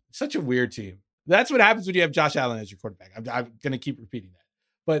 Such a weird team. That's what happens when you have Josh Allen as your quarterback. I'm going to keep repeating that.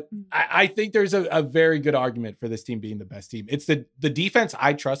 But I think there's a very good argument for this team being the best team. It's the defense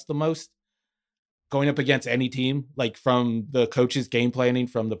I trust the most going up against any team, like from the coaches' game planning,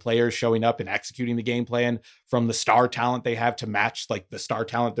 from the players showing up and executing the game plan, from the star talent they have to match like the star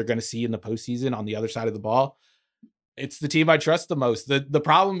talent they're going to see in the postseason on the other side of the ball. It's the team I trust the most. The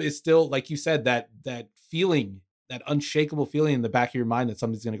problem is still, like you said, that feeling, that unshakable feeling in the back of your mind that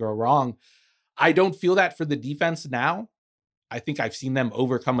something's going to go wrong. I don't feel that for the defense now. I think I've seen them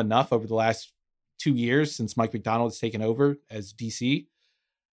overcome enough over the last 2 years since Mike McDonald has taken over as DC.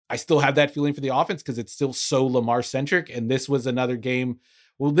 I still have that feeling for the offense because it's still so Lamar centric. And this was another game.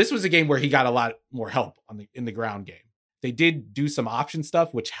 Well, this was a game where he got a lot more help in the ground game. They did do some option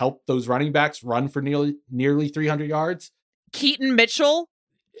stuff, which helped those running backs run for nearly 300 yards. Keaton Mitchell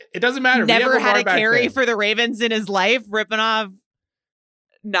It doesn't matter. Never had a back carry there. for the Ravens in his life, ripping off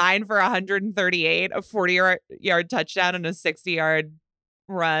 9 for 138, a 40-yard touchdown and a 60-yard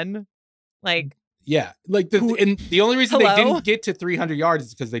run. Like, yeah, like the only reason Hello? they didn't get to 300 yards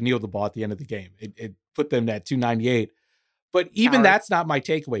is because they kneeled the ball at the end of the game. It put them at 298. But even Cowards. that's not my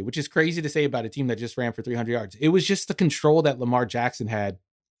takeaway, which is crazy to say about a team that just ran for 300 yards. It was just the control that Lamar Jackson had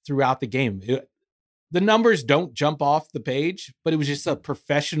throughout the game. The numbers don't jump off the page, but it was just a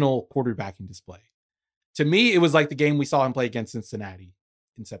professional quarterbacking display. To me, it was like the game we saw him play against Cincinnati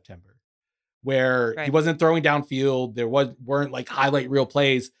in September, where he wasn't throwing downfield. There weren't like highlight reel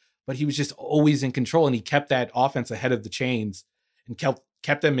plays, but he was just always in control, and he kept that offense ahead of the chains and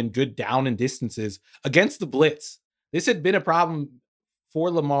kept them in good down and distances against the blitz. This had been a problem for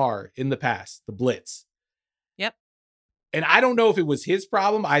Lamar in the past, the blitz. Yep. And I don't know if it was his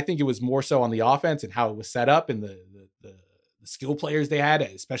problem. I think it was more so on the offense and how it was set up and the skill players they had,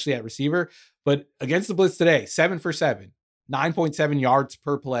 especially at receiver. But against the blitz today, 7 for 7, 9.7 yards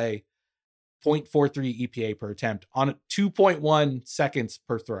per play, 0.43 EPA per attempt on 2.1 seconds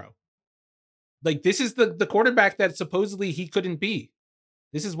per throw. Like, this is the quarterback that supposedly he couldn't be.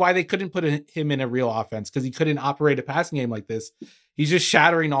 This is why they couldn't put him in a real offense, because he couldn't operate a passing game like this. He's just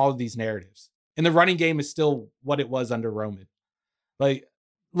shattering all of these narratives. And the running game is still what it was under Roman. Like,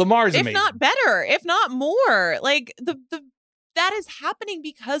 Lamar's amazing. If not better, if not more. Like, that is happening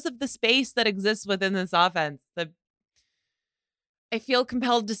because of the space that exists within this offense. I feel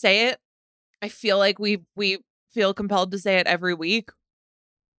compelled to say it. I feel like we feel compelled to say it every week.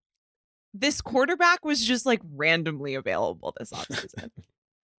 This quarterback was just like randomly available this offseason.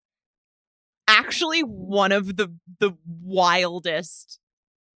 Actually, one of the wildest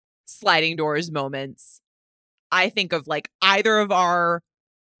sliding doors moments I think of, like, either of our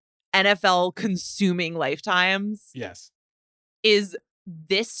NFL consuming lifetimes. Yes. Is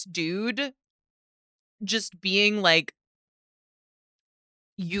this dude just being like,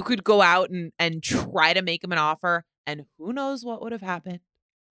 you could go out and try to make him an offer, and who knows what would have happened.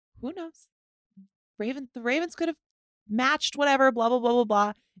 Who knows? The Ravens could have matched whatever, blah, blah, blah, blah,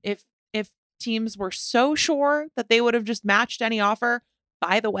 blah. If teams were so sure that they would have just matched any offer,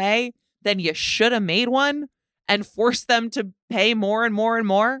 by the way, then you should have made one and forced them to pay more and more and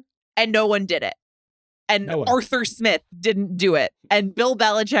more. And no one did it. And Arthur Smith didn't do it. And Bill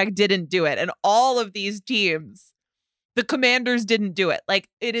Belichick didn't do it. And all of these teams, the Commanders didn't do it. Like,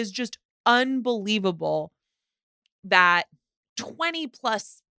 it is just unbelievable that 20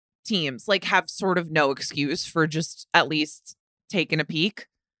 plus teams like have sort of no excuse for just at least taking a peek.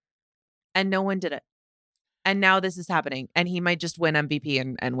 And no one did it. And now this is happening. And he might just win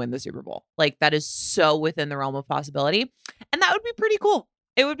MVP and win the Super Bowl. Like, that is so within the realm of possibility. And that would be pretty cool.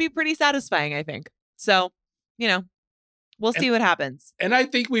 It would be pretty satisfying, I think. So, we'll see what happens. And I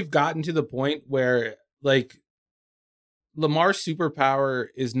think we've gotten to the point where, like, Lamar's superpower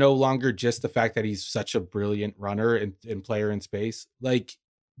is no longer just the fact that he's such a brilliant runner and player in space. Like,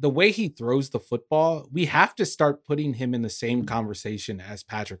 the way he throws the football, we have to start putting him in the same conversation as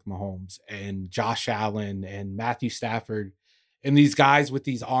Patrick Mahomes and Josh Allen and Matthew Stafford and these guys with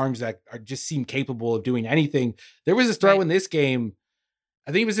these arms that just seem capable of doing anything. There was a throw in this game,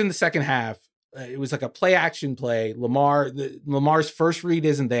 I think it was in the second half. It was like a play action play. Lamar's first read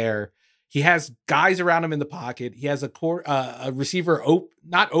isn't there. He has guys around him in the pocket. He has a receiver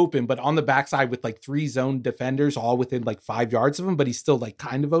not open, but on the backside with like 3 zone defenders all within like 5 yards of him, but he's still like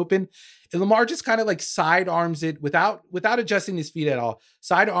kind of open. And Lamar just kind of like sidearms it without adjusting his feet at all.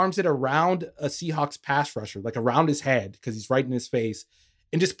 Sidearms it around a Seahawks pass rusher, like around his head, because he's right in his face,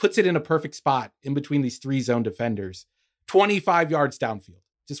 and just puts it in a perfect spot in between these 3 zone defenders, 25 yards downfield,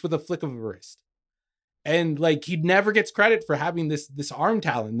 just with a flick of a wrist. And like, he never gets credit for having this arm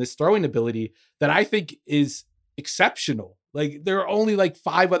talent, this throwing ability that I think is exceptional. Like, there are only like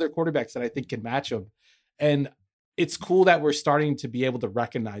 5 other quarterbacks that I think can match him. And it's cool that we're starting to be able to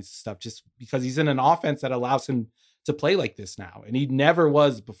recognize stuff just because he's in an offense that allows him to play like this now. And he never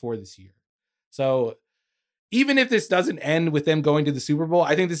was before this year. So even if this doesn't end with them going to the Super Bowl,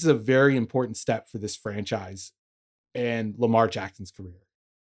 I think this is a very important step for this franchise and Lamar Jackson's career.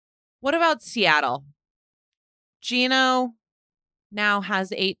 What about Seattle? Geno now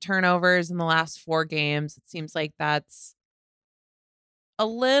has 8 turnovers in the last 4 games. It seems like that's a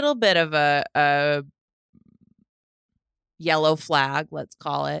little bit of a yellow flag, let's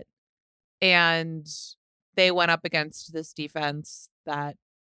call it. And they went up against this defense that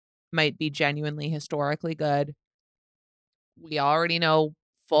might be genuinely historically good. We already know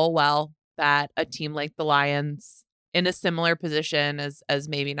full well that a team like the Lions, in a similar position as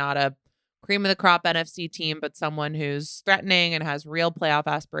maybe not a cream of the crop NFC team, but someone who's threatening and has real playoff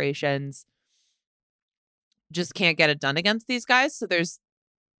aspirations, just can't get it done against these guys. So there's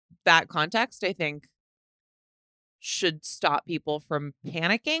that context, I think, should stop people from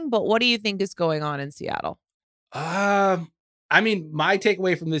panicking. But what do you think is going on in Seattle? I mean, my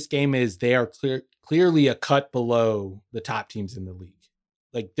takeaway from this game is they are clearly a cut below the top teams in the league.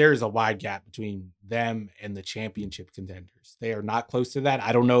 Like, there's a wide gap between them and the championship contenders. They are not close to that.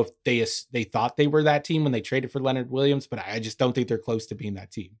 I don't know if they thought they were that team when they traded for Leonard Williams, but I just don't think they're close to being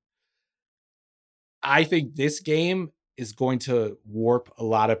that team. I think this game is going to warp a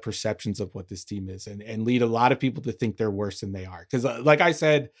lot of perceptions of what this team is and lead a lot of people to think they're worse than they are. Because like I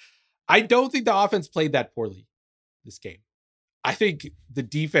said, I don't think the offense played that poorly this game. I think the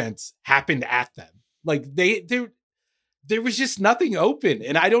defense happened at them. Like there was just nothing open,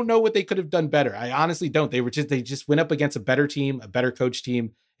 and I don't know what they could have done better. I honestly don't. They just went up against a better team, a better coach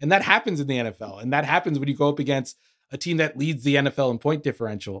team, and that happens in the NFL. And that happens when you go up against a team that leads the NFL in point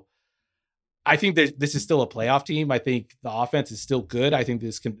differential. I think this is still a playoff team. I think the offense is still good. I think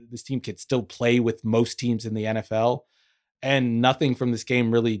this team can still play with most teams in the NFL, and nothing from this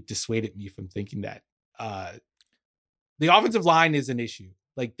game really dissuaded me from thinking that. The offensive line is an issue.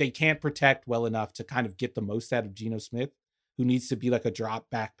 Like, they can't protect well enough to kind of get the most out of Geno Smith, who needs to be like a drop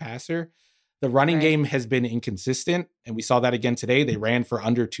back passer. The running game has been inconsistent, and we saw that again today. They ran for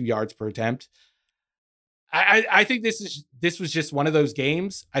under 2 yards per attempt. I think this was just one of those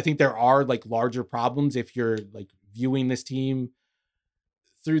games. I think there are like larger problems if you're like viewing this team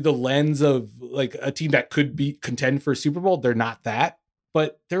through the lens of like a team that could be contend for a Super Bowl. They're not that.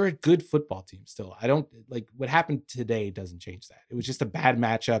 But they're a good football team still. I don't like what happened today doesn't change that. It was just a bad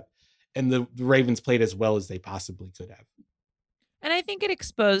matchup, and the Ravens played as well as they possibly could have. And I think it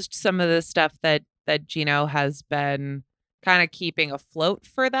exposed some of the stuff that Geno has been kind of keeping afloat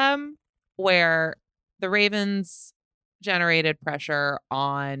for them, where the Ravens generated pressure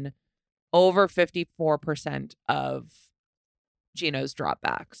on over 54% of Geno's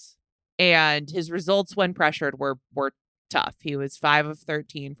dropbacks. And his results when pressured were tough. He was 5 of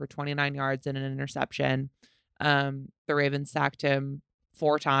 13 for 29 yards and an interception. The Ravens sacked him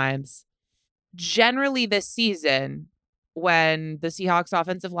 4 times. Generally this season, when the Seahawks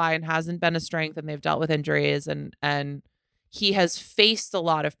offensive line hasn't been a strength and they've dealt with injuries and he has faced a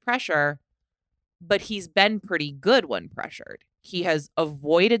lot of pressure, but he's been pretty good when pressured. He has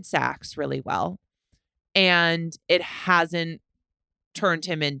avoided sacks really well, and it hasn't turned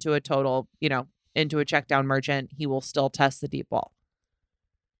him into a total, into a check down merchant. He will still test the deep ball.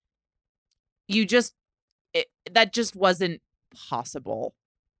 That just wasn't possible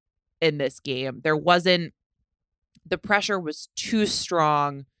in this game. The pressure was too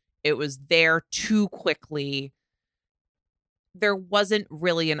strong. It was there too quickly. There wasn't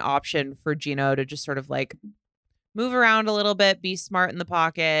really an option for Geno to just sort of like move around a little bit, be smart in the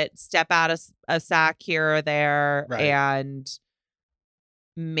pocket, step out a sack here or there, and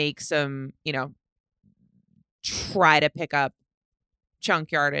make some, try to pick up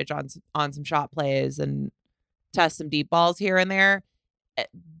chunk yardage on some shot plays and test some deep balls here and there.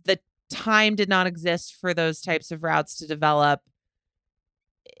 The time did not exist for those types of routes to develop.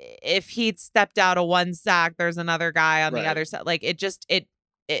 If he'd stepped out of one sack, there's another guy on the other side. Like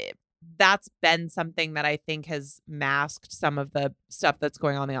that's been something that I think has masked some of the stuff that's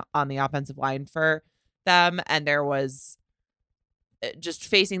going on the offensive line for them. And there was just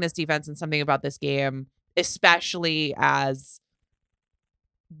facing this defense and something about this game, especially as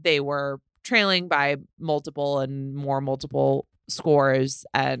they were trailing by multiple scores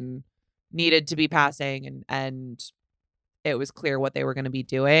and needed to be passing and it was clear what they were going to be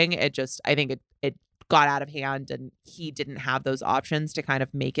doing. I think it got out of hand, and he didn't have those options to kind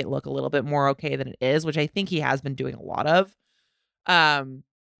of make it look a little bit more okay than it is, which I think he has been doing a lot of.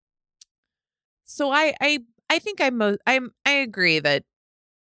 So I think I agree that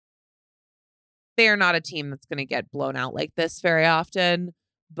they are not a team that's going to get blown out like this very often,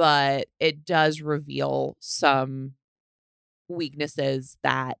 but it does reveal some weaknesses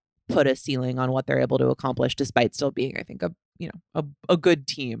that put a ceiling on what they're able to accomplish, despite still being, I think, a good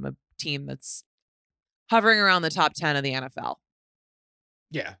team, a team that's hovering around the top 10 of the NFL.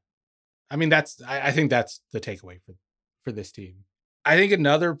 Yeah. I mean, I think that's the takeaway for this team. I think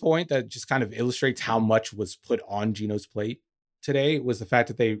another point that just kind of illustrates how much was put on Geno's plate today was the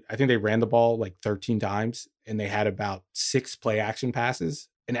fact that I think they ran the ball like 13 times and they had about 6 play action passes,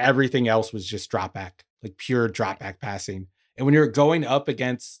 and everything else was just drop back, like pure drop back passing. And when you're going up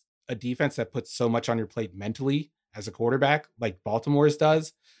against a defense that puts so much on your plate mentally as a quarterback, like Baltimore's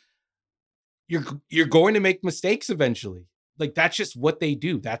does, you're going to make mistakes eventually. like that's just what they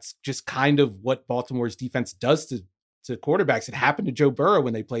do. That's just kind of what Baltimore's defense does to quarterbacks. It happened to Joe Burrow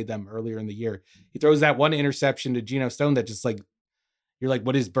when they played them earlier in the year. He throws that one interception to Geno Stone that just like, you're like,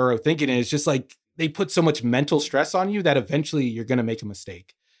 what is Burrow thinking? And it's just like, they put so much mental stress on you that eventually you're going to make a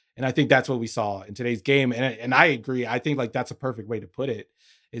mistake. And I think that's what we saw in today's game. And I agree. I think like that's a perfect way to put it,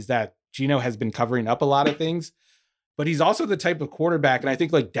 is that Geno has been covering up a lot of things, but he's also the type of quarterback. And I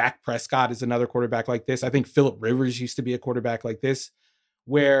think like Dak Prescott is another quarterback like this. I think Phillip Rivers used to be a quarterback like this,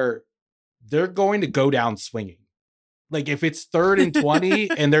 where they're going to go down swinging. Like if it's 3rd and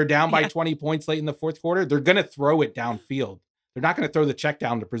 20 and they're down by 20 points late in the fourth quarter, they're going to throw it downfield. They're not going to throw the check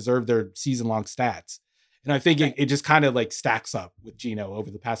down to preserve their season-long stats. And I think it just kind of like stacks up with Geno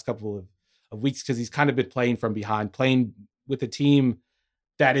over the past couple of weeks, because he's kind of been playing from behind, playing with a team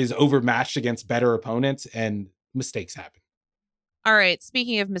that is overmatched against better opponents, and mistakes happen. All right.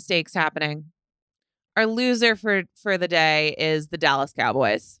 Speaking of mistakes happening, our loser for the day is the Dallas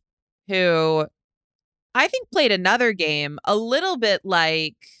Cowboys, who I think played another game a little bit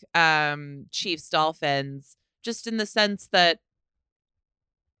like Chiefs Dolphins, just in the sense that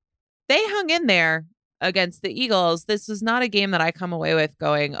they hung in there against the Eagles. This was not a game that I come away with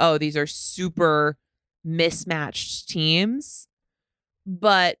going, oh, these are super mismatched teams.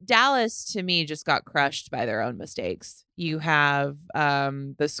 But Dallas, to me, just got crushed by their own mistakes. You have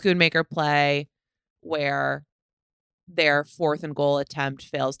the Schoonmaker play where their 4th and goal attempt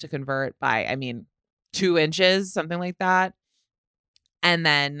fails to convert by, 2 inches, something like that. And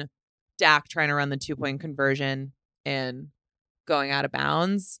then Dak trying to run the 2-point conversion and going out of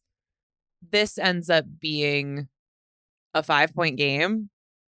bounds. This ends up being a 5-point game,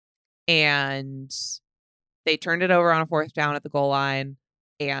 and they turned it over on a 4th down at the goal line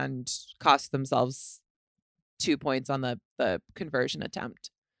and cost themselves 2 points on the conversion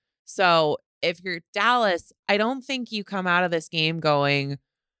attempt. So if you're Dallas, I don't think you come out of this game going,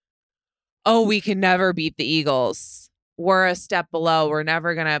 oh, we can never beat the Eagles. We're a step below. We're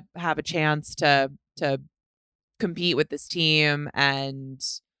never going to have a chance to compete with this team. And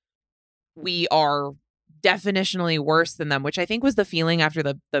we are definitionally worse than them, which I think was the feeling after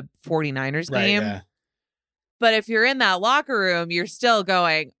the 49ers game. Yeah. But if you're in that locker room, you're still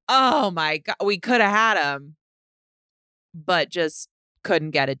going, oh my God, we could have had them, but just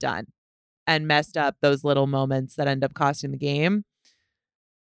couldn't get it done and messed up those little moments that end up costing the game.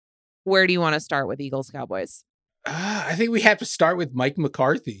 Where do you want to start with Eagles Cowboys? I think we have to start with Mike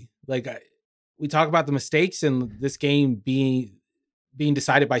McCarthy. Like we talk about the mistakes in this game being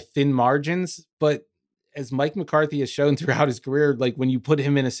decided by thin margins, but as Mike McCarthy has shown throughout his career, like when you put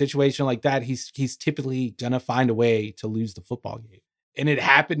him in a situation like that, he's typically gonna find a way to lose the football game. And it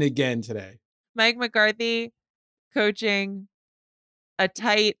happened again today. Mike McCarthy coaching a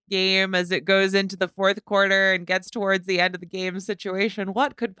tight game as it goes into the 4th quarter and gets towards the end of the game situation.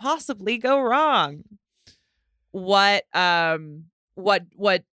 What could possibly go wrong? Where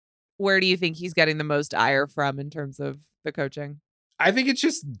do you think he's getting the most ire from in terms of the coaching? I think it's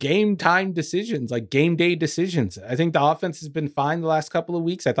just game time decisions, like game day decisions. I think the offense has been fine the last couple of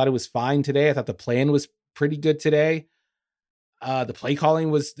weeks. I thought it was fine today. I thought the plan was pretty good today. The play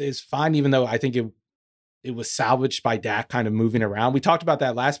calling is fine, even though I think it was salvaged by Dak kind of moving around. We talked about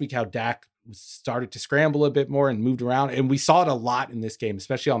that last week, how Dak started to scramble a bit more and moved around. And we saw it a lot in this game,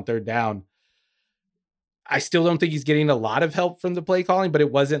 especially on 3rd down. I still don't think he's getting a lot of help from the play calling, but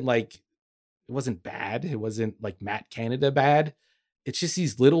it wasn't bad. It wasn't like Matt Canada bad. It's just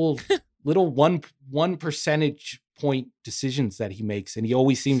these little one percentage point decisions that he makes. And he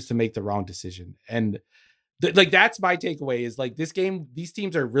always seems to make the wrong decision. And that's my takeaway is like this game, these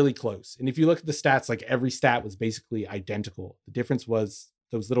teams are really close. And if you look at the stats, like every stat was basically identical. The difference was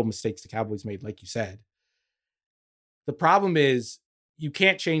those little mistakes the Cowboys made, like you said. The problem is you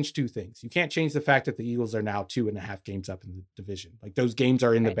can't change 2 things. You can't change the fact that the Eagles are now 2.5 games up in the division. Like those games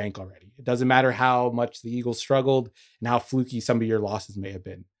are in the bank already. It doesn't matter how much the Eagles struggled and how fluky some of your losses may have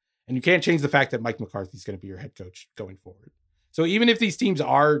been. And you can't change the fact that Mike McCarthy is going to be your head coach going forward. So even if these teams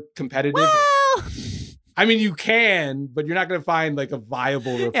are competitive, Well, you can, but you're not going to find like a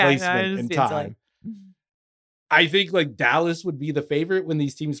viable replacement in time. I think like Dallas would be the favorite when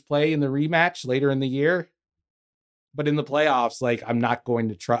these teams play in the rematch later in the year. But in the playoffs, like I'm not going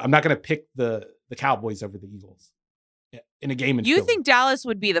to pick the Cowboys over the Eagles in a game. You think Dallas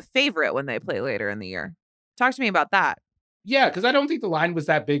would be the favorite when they play later in the year? Talk to me about that. Yeah, because I don't think the line was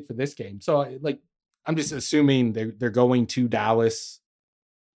that big for this game. So I'm just assuming they're going to Dallas.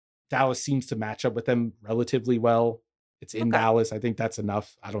 Dallas seems to match up with them relatively well. It's in Dallas. I think that's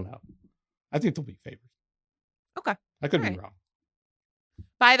enough. I don't know. I think they'll be favored. Okay. I could be wrong.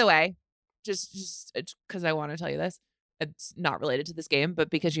 By the way, just because I want to tell you this, it's not related to this game, but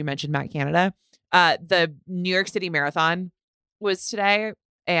because you mentioned Matt Canada, the New York City Marathon was today,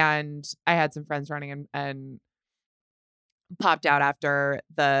 and I had some friends running and popped out after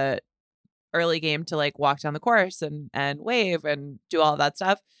the early game to like walk down the course and wave and do all of that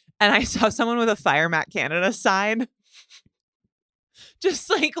stuff. And I saw someone with a Fire Matt Canada sign just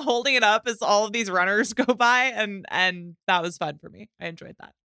like holding it up as all of these runners go by, and that was fun for me. I enjoyed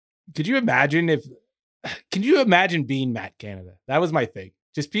that. Can you imagine being Matt Canada? That was my thing.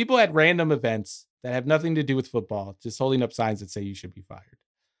 Just people at random events that have nothing to do with football, just holding up signs that say you should be fired.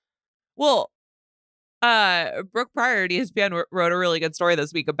 Well, Brooke Pryor at ESPN wrote a really good story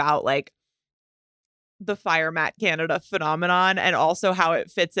this week about like the Fire Matt Canada phenomenon, and also how it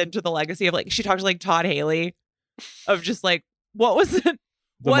fits into the legacy of like, she talked to like Todd Haley of just like, what was it?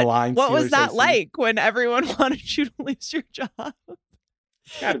 What was that like when everyone wanted you to lose your job?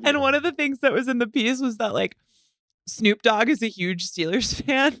 And one of the things that was in the piece was that like Snoop Dogg is a huge Steelers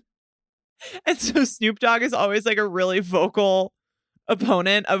fan. And so Snoop Dogg is always like a really vocal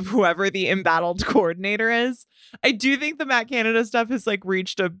opponent of whoever the embattled coordinator is. I do think the Matt Canada stuff has like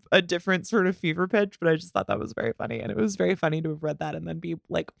reached a different sort of fever pitch, but I just thought that was very funny. And it was very funny to have read that and then be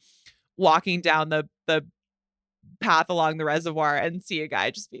like walking down the path along the reservoir and see a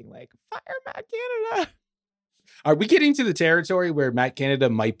guy just being like, fire Matt Canada. Are we getting to the territory where Matt Canada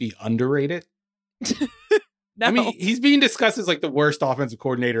might be underrated? No. I mean, he's being discussed as like the worst offensive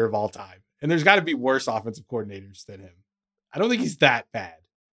coordinator of all time. And there's got to be worse offensive coordinators than him. I don't think he's that bad.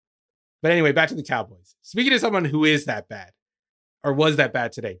 But anyway, back to the Cowboys. Speaking of someone who is that bad, or was that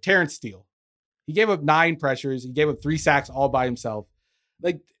bad today, Terrence Steele. He gave up 9 pressures. He gave up 3 sacks all by himself.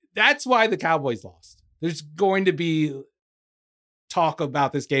 Like, that's why the Cowboys lost. There's going to be talk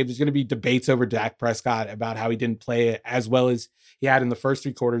about this game. There's going to be debates over Dak Prescott about how he didn't play it as well as he had in the first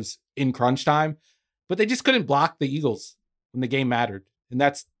 3 quarters in crunch time. But they just couldn't block the Eagles when the game mattered. And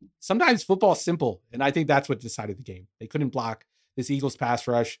that's sometimes football is simple. And I think that's what decided the game. They couldn't block this Eagles pass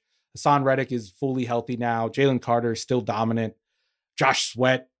rush. Hassan Reddick is fully healthy now. Jalen Carter is still dominant. Josh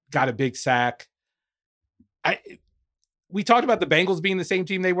Sweat got a big sack. We talked about the Bengals being the same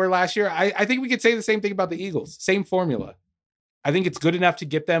team they were last year. I think we could say the same thing about the Eagles. Same formula. I think it's good enough to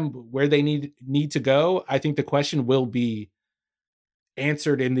get them where they need to go. I think the question will be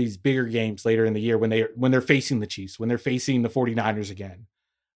answered in these bigger games later in the year when they're facing the Chiefs, when they're facing the 49ers again.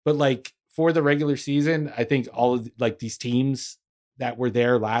 But like for the regular season, I think all of like these teams that were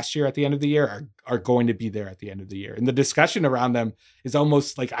there last year at the end of the year are going to be there at the end of the year. And the discussion around them is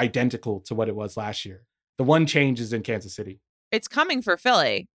almost like identical to what it was last year. The one change is in Kansas City. It's coming for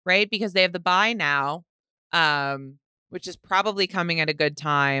Philly, right? Because they have the bye now, which is probably coming at a good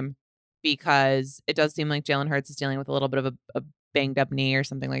time because it does seem like Jalen Hurts is dealing with a little bit of a banged up knee or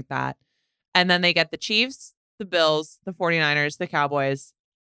something like that. And then they get the Chiefs, the Bills, the 49ers, the Cowboys,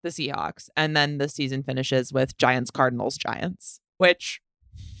 the Seahawks. And then the season finishes with Giants, Cardinals, Giants, which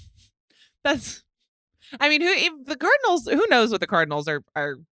that's, I mean, who knows what the Cardinals are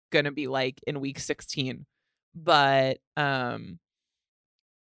going to be like in week 16, but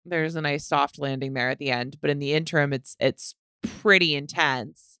there's a nice soft landing there at the end. But in the interim, it's pretty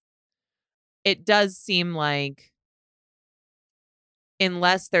intense. It does seem like,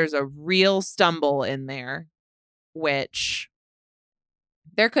 unless there's a real stumble in there, which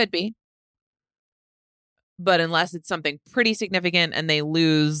there could be, but unless it's something pretty significant and they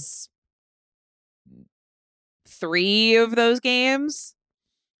lose 3 of those games,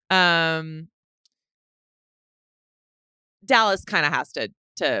 Dallas kind of has to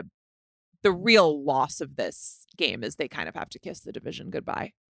the real loss of this game is they kind of have to kiss the division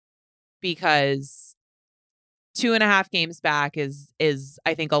goodbye, because 2.5 games back is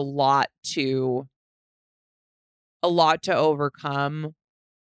I think a lot to overcome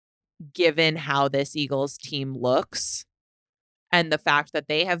given how this Eagles team looks and the fact that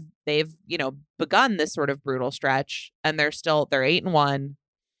they've begun this sort of brutal stretch, and they're 8-1.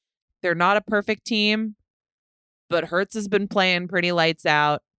 They're not a perfect team, but Hurts has been playing pretty lights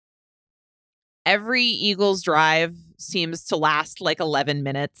out. Every Eagles drive seems to last like 11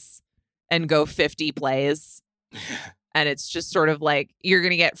 minutes and go 50 plays. And it's just sort of like, you're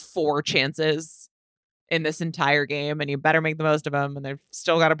going to get 4 chances in this entire game and you better make the most of them. And they've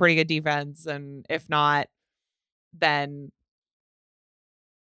still got a pretty good defense. And if not, then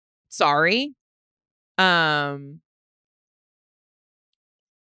sorry. But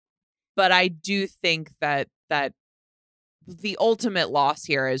I do think that the ultimate loss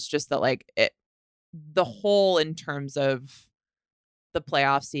here is just that like the whole in terms of the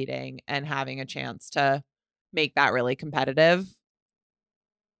playoff seeding and having a chance to make that really competitive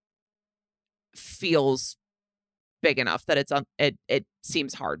feels big enough that it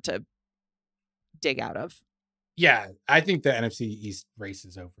seems hard to dig out of. Yeah, I think the NFC East race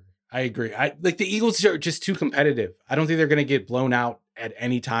is over. I agree. The Eagles are just too competitive. I don't think they're going to get blown out at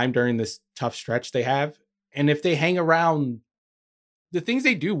any time during this tough stretch they have. And if they hang around, the things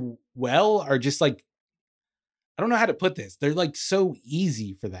they do well are just like, I don't know how to put this. They're like so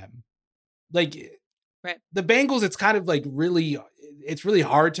easy for them. Like right. The Bengals, it's kind of like it's really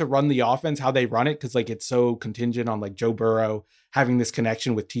hard to run the offense how they run it because like it's so contingent on like Joe Burrow having this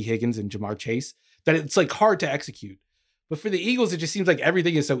connection with T. Higgins and Jamar Chase that it's like hard to execute. But for the Eagles, it just seems like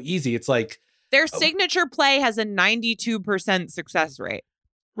everything is so easy. It's like their signature play has a 92% success rate.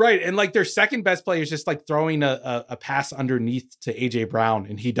 Right. And like their second best play is just like throwing a pass underneath to AJ Brown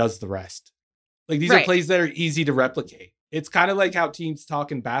and he does the rest. Like these are plays that are easy to replicate. It's kind of like how teams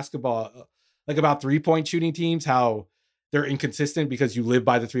talk in basketball, like about 3-point shooting teams, how they're inconsistent because you live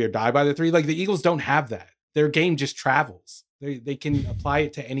by the 3 or die by the 3. Like the Eagles don't have that. Their game just travels. They can apply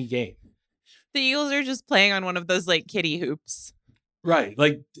it to any game. The Eagles are just playing on one of those like kiddie hoops. Right.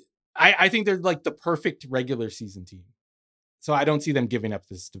 Like I think they're like the perfect regular season team. So I don't see them giving up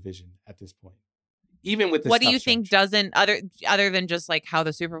this division at this point. Even with this what do you think doesn't other than just like how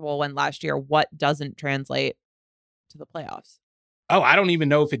the Super Bowl went last year, what doesn't translate to the playoffs? Oh, I don't even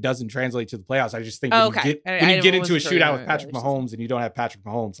know if it doesn't translate to the playoffs. I just think when you get into a shootout with Patrick Mahomes and you don't have Patrick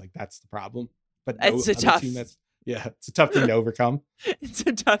Mahomes, like that's the problem. But it's a tough team it's a tough thing to overcome. It's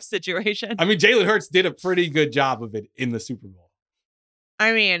a tough situation. I mean, Jalen Hurts did a pretty good job of it in the Super Bowl.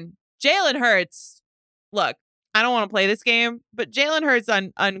 I mean, Jalen Hurts, look, I don't want to play this game, but Jalen Hurts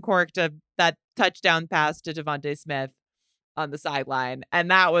uncorked that touchdown pass to Devontae Smith on the sideline,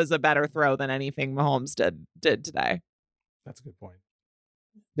 and that was a better throw than anything Mahomes did today. That's a good point.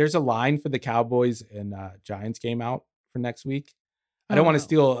 There's a line for the Cowboys and Giants game out for next week. I don't want to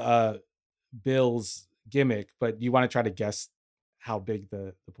steal Bill's gimmick, but you want to try to guess how big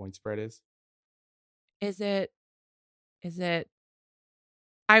the point spread is? Is it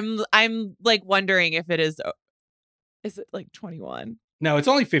I'm like wondering if it is it like 21? No, it's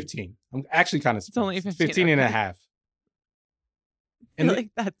only 15. I'm actually kind of surprised. It's only 15 and a half. And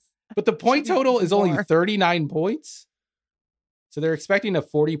like but the point total is only 39 points. So they're expecting a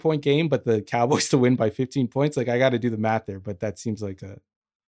 40-point game, but the Cowboys to win by 15 points. Like I got to do the math there, but that seems like a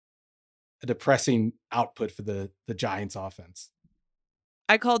depressing output for the Giants offense.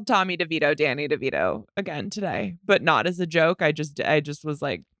 I called Tommy DeVito Danny DeVito again today, but not as a joke. I just was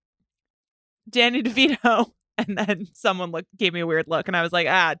like, Danny DeVito. And then someone gave me a weird look and I was like,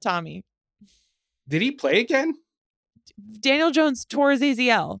 Tommy. Did he play again? Daniel Jones tore his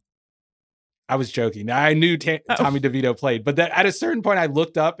ACL. I was joking. I knew Tommy DeVito played, but at a certain point I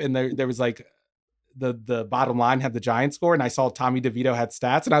looked up and there was like the bottom line had the Giants score and I saw Tommy DeVito had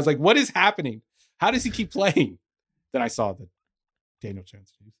stats and I was like, what is happening? How does he keep playing? Then I saw the Daniel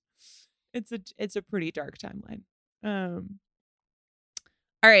Jones news. It's a pretty dark timeline. All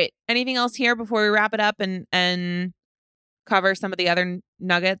right. Anything else here before we wrap it up and cover some of the other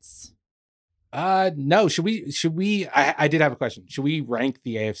nuggets? No. Should we I did have a question. Should we rank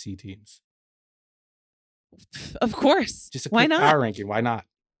the AFC teams? Of course. Just a quick power ranking. Why not?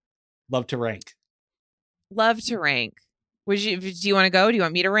 Love to rank. Do you want to go? Do you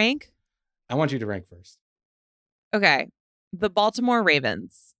want me to rank? I want you to rank first. Okay. The Baltimore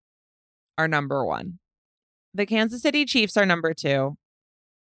Ravens are number 1. The Kansas City Chiefs are number 2.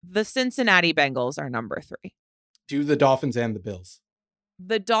 The Cincinnati Bengals are number 3. Do the Dolphins and the Bills?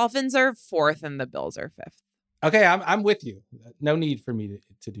 The Dolphins are 4th and the Bills are 5th. Okay, I'm with you. No need for me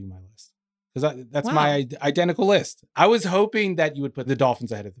to do my list. Because that's my identical list. I was hoping that you would put the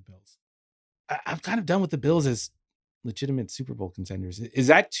Dolphins ahead of the Bills. I'm kind of done with the Bills as legitimate Super Bowl contenders. Is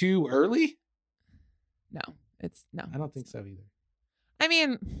that too early? No. I don't think so either. I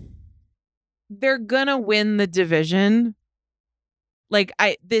mean, they're gonna win the division. Like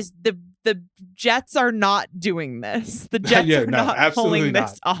the Jets are not doing this. The Jets are not pulling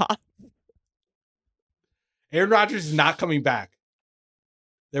this off. Aaron Rodgers is not coming back.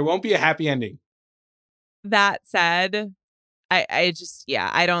 There won't be a happy ending. That said, they just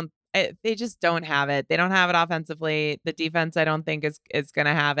don't have it. They don't have it offensively. The defense, I don't think is going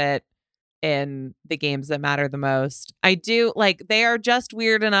to have it in the games that matter the most. I do they are just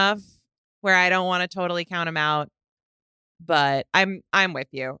weird enough where I don't want to totally count them out. But I'm with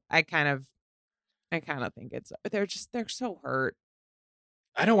you. I kind of think they're so hurt.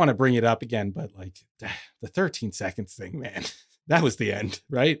 I don't want to bring it up again, but the 13 seconds thing, man, that was the end,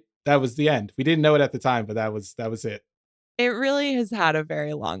 right? That was the end. We didn't know it at the time, but that was it. It really has had a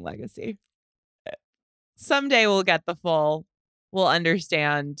very long legacy. Someday we'll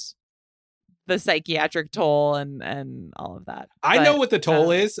understand the psychiatric toll and all of that. I know what the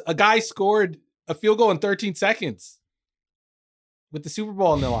toll is. A guy scored a field goal in 13 seconds with the Super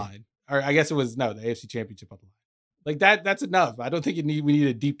Bowl on the line. Or I guess it was, the AFC Championship on the line. Like that's enough. I don't think we need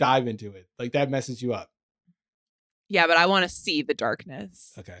a deep dive into it. Like that messes you up. Yeah, but I want to see the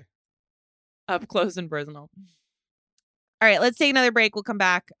darkness. Okay. Up close and personal. All right, let's take another break. We'll come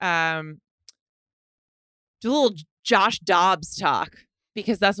back. Do a little Josh Dobbs talk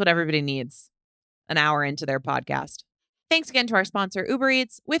because that's what everybody needs an hour into their podcast. Thanks again to our sponsor, Uber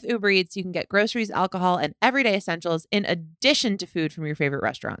Eats. With Uber Eats, you can get groceries, alcohol, and everyday essentials in addition to food from your favorite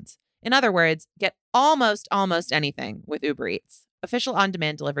restaurants. In other words, get almost anything with Uber Eats, official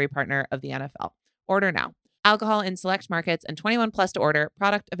on-demand delivery partner of the NFL. Order now. Alcohol in select markets and 21 plus to order.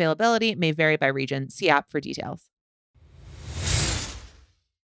 Product availability may vary by region. See app for details.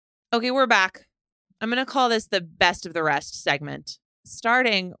 Okay, we're back. I'm going to call this the best of the rest segment,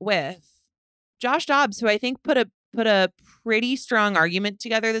 starting with Josh Dobbs, who I think put a pretty strong argument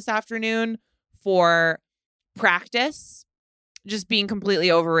together this afternoon for practice just being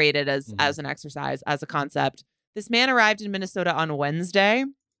completely overrated as an exercise, as a concept. This man arrived in Minnesota on Wednesday,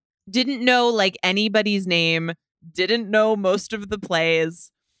 didn't know like anybody's name, didn't know most of the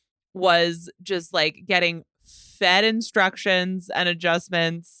plays, was just like getting fed instructions and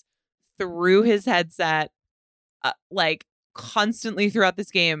adjustments through his headset, like constantly throughout this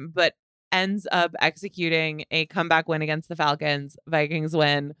game, but ends up executing a comeback win against the Falcons. Vikings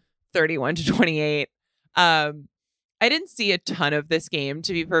win 31-28. I didn't see a ton of this game,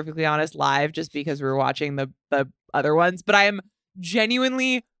 to be perfectly honest, live, just because we were watching the other ones. But I am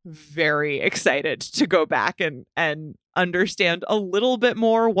genuinely very excited to go back and understand a little bit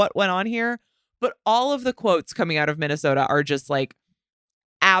more what went on here. But all of the quotes coming out of Minnesota are just like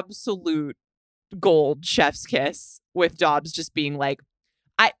absolute gold, chef's kiss, with Dobbs just being like,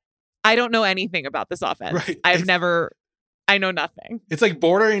 I don't know anything about this offense. Right. I know nothing. It's like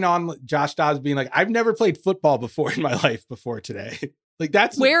bordering on Josh Dobbs being like, I've never played football before in my life before today. Like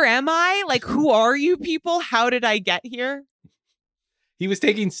that's where am I? Like, who are you people? How did I get here? He was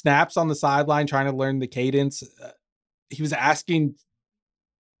taking snaps on the sideline, trying to learn the cadence. He was asking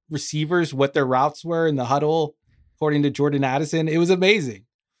receivers what their routes were in the huddle, according to Jordan Addison. It was amazing.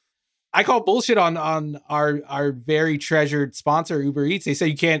 I call bullshit on our very treasured sponsor, Uber Eats. They say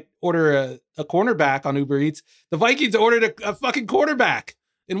you can't order a cornerback on Uber Eats. The Vikings ordered a fucking quarterback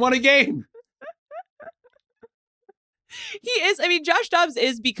and won a game. Josh Dobbs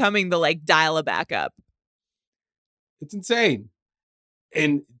is becoming the like dial a backup. It's insane.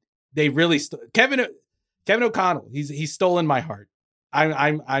 And they really Kevin O'Connell, he's stolen my heart.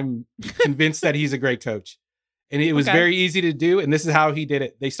 I'm convinced that he's a great coach. And it was very easy to do. And this is how he did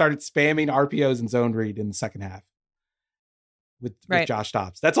it. They started spamming RPOs and zone read in the second half with Josh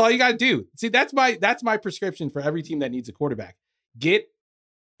Dobbs. That's all you got to do. See, that's my prescription for every team that needs a quarterback. Get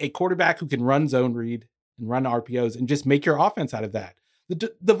a quarterback who can run zone read and run RPOs and just make your offense out of that.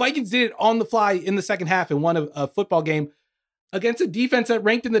 The Vikings did it on the fly in the second half and won a football game against a defense that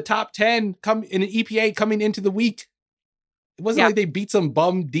ranked in the top 10 in an EPA coming into the week. It wasn't like they beat some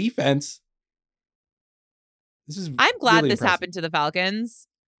bum defense. I'm glad really this impressive. happened to the Falcons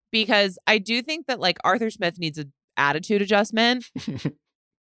because I do think that like Arthur Smith needs an attitude adjustment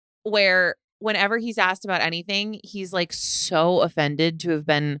where whenever he's asked about anything, he's like so offended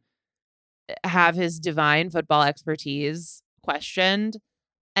to have his divine football expertise questioned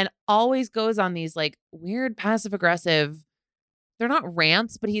and always goes on these like weird passive aggressive, they're not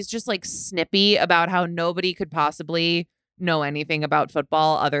rants, but he's just like snippy about how nobody could possibly know anything about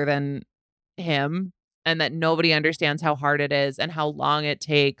football other than him. And that nobody understands how hard it is and how long it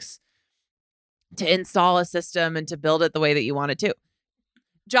takes to install a system and to build it the way that you want it to.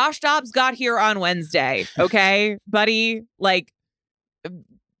 Josh Dobbs got here on Wednesday, okay, buddy? Like,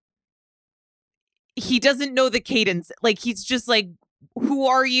 he doesn't know the cadence. Like, he's just like, who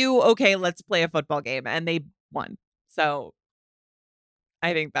are you? Okay, let's play a football game. And they won. So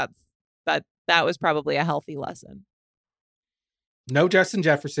I think that was probably a healthy lesson. No Justin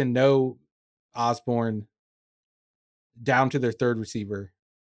Jefferson, no Osborne, down to their third receiver,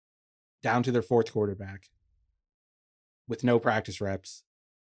 down to their fourth quarterback with no practice reps,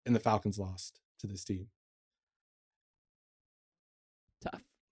 and the Falcons lost to this team. Tough.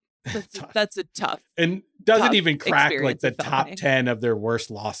 That's a tough. And doesn't even crack like the top 10 of their worst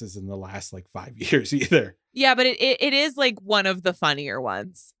losses in the last like 5 years either. Yeah, but it is like one of the funnier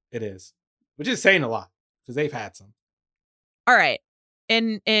ones. It is, which is saying a lot because they've had some. All right.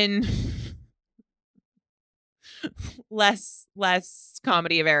 In less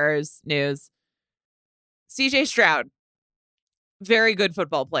comedy of errors news. CJ Stroud, very good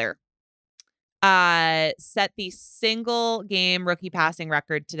football player. set the single game rookie passing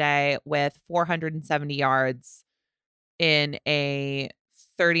record today with 470 yards in a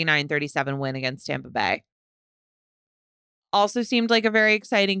 39-37 win against Tampa Bay. Also seemed like a very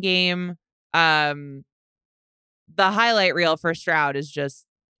exciting game. The highlight reel for Stroud is just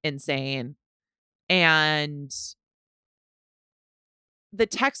insane. And the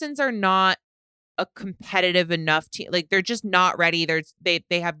Texans are not a competitive enough team. Like, they're just not ready.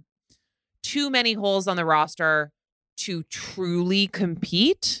 They have too many holes on the roster to truly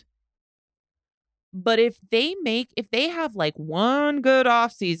compete. But if they have like one good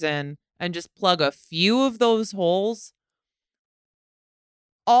offseason and just plug a few of those holes,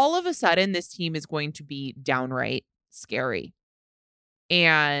 all of a sudden this team is going to be downright scary.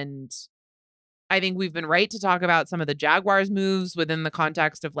 And I think we've been right to talk about some of the Jaguars moves within the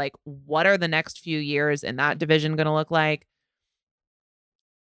context of like, what are the next few years in that division going to look like?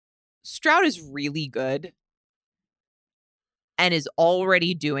 Stroud is really good and is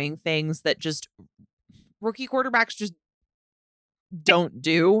already doing things that just rookie quarterbacks just don't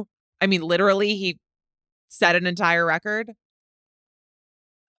do. I mean, literally, he set an entire record.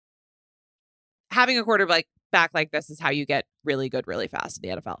 Having a quarterback back like this is how you get really good really fast in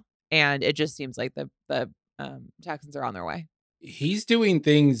the NFL. And it just seems like the Texans are on their way. He's doing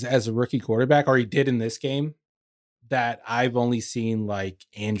things as a rookie quarterback, or he did in this game, that I've only seen like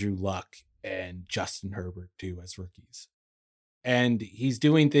Andrew Luck and Justin Herbert do as rookies. And he's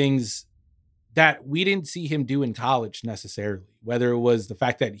doing things that we didn't see him do in college necessarily, whether it was the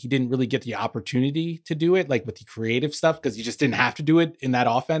fact that he didn't really get the opportunity to do it, like with the creative stuff, because he just didn't have to do it in that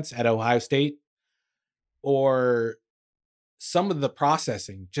offense at Ohio State, or some of the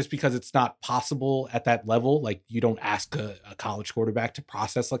processing, just because it's not possible at that level. Like, you don't ask a college quarterback to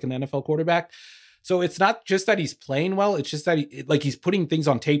process like an NFL quarterback. So it's not just that he's playing well. It's just that he's putting things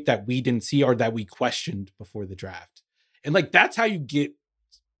on tape that we didn't see or that we questioned before the draft. And like, that's how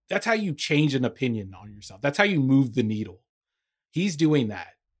you change an opinion on yourself. That's how you move the needle. He's doing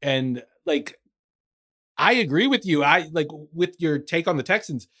that. And like, I agree with you. I like with your take on the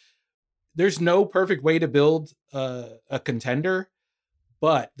Texans. There's no perfect way to build a contender,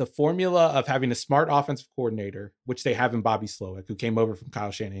 but the formula of having a smart offensive coordinator, which they have in Bobby Slowick, who came over from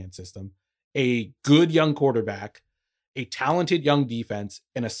Kyle Shanahan's system, a good young quarterback, a talented young defense,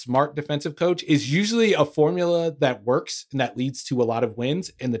 and a smart defensive coach, is usually a formula that works and that leads to a lot of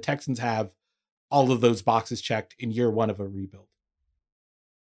wins. And the Texans have all of those boxes checked in year one of a rebuild.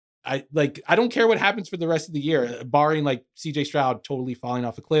 I don't care what happens for the rest of the year, barring like CJ Stroud totally falling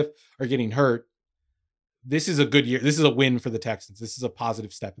off a cliff or getting hurt. This is a good year. This is a win for the Texans. This is a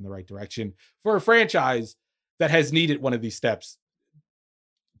positive step in the right direction for a franchise that has needed one of these steps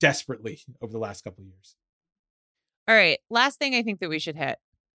desperately over the last couple of years. All right. Last thing I think that we should hit.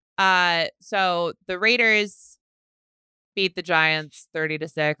 So the Raiders beat the Giants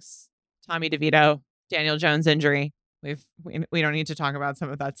 30-6. Tommy DeVito, Daniel Jones injury. We don't need to talk about some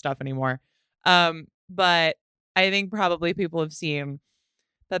of that stuff anymore. But I think probably people have seen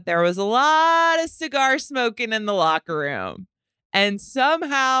that there was a lot of cigar smoking in the locker room. And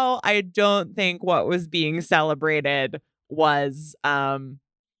somehow I don't think what was being celebrated was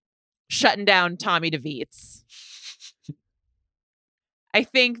shutting down Tommy DeVito. I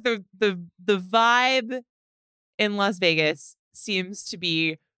think the vibe in Las Vegas seems to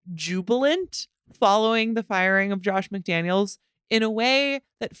be jubilant following the firing of Josh McDaniels in a way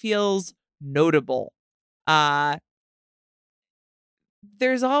that feels notable.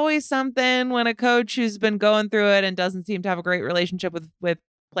 There's always something when a coach who's been going through it and doesn't seem to have a great relationship with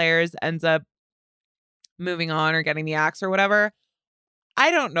players ends up moving on or getting the axe or whatever.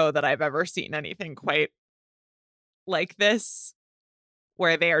 I don't know that I've ever seen anything quite like this,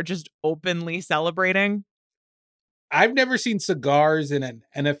 where they are just openly celebrating. I've never seen cigars in an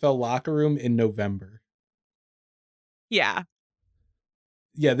NFL locker room in November. Yeah.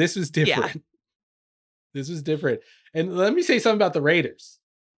 Yeah, this was different. Yeah. This was different. And let me say something about the Raiders.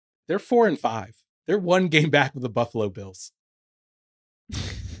 They're 4-5. They're one game back with the Buffalo Bills.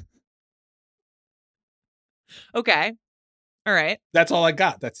 Okay. All right. That's all I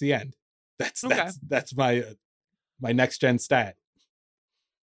got. That's the end. That's my next gen stat.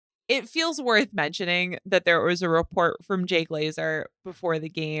 It feels worth mentioning that there was a report from Jay Glazer before the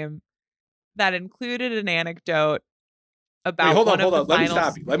game that included an anecdote about Wait, hold on.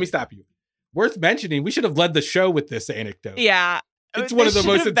 Let me stop you. Worth mentioning, we should have led the show with this anecdote. Yeah. It's one of the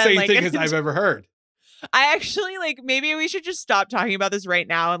most insane things I've ever heard. I actually maybe we should just stop talking about this right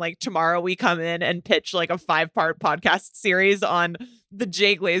now. And tomorrow we come in and pitch a 5-part podcast series on the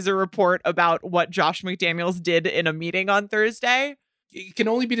Jay Glazer report about what Josh McDaniels did in a meeting on Thursday. it can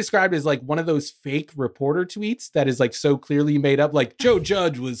only be described as like one of those fake reporter tweets that is like so clearly made up. Like Joe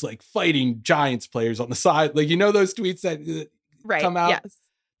Judge was like fighting Giants players on the side. Like, those tweets that come out. Yes.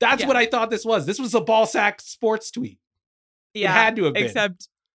 That's what I thought this was. This was a ball sack sports tweet. Yeah. It had to have been.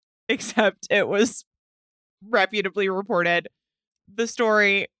 Except it was reputably reported. The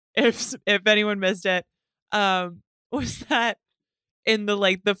story, if anyone missed it, was that in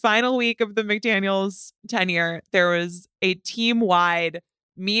the final week of the McDaniels tenure, there was a team-wide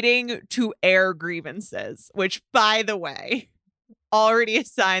meeting to air grievances, which, by the way, already a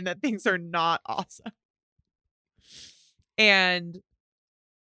sign that things are not awesome. And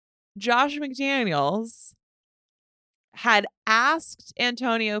Josh McDaniels had asked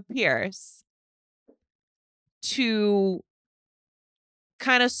Antonio Pierce to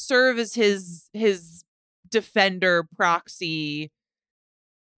kind of serve as his defender proxy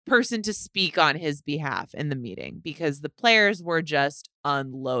person to speak on his behalf in the meeting because the players were just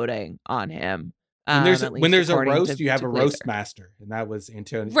unloading on him. When there's a roast, you have a roast master, and that was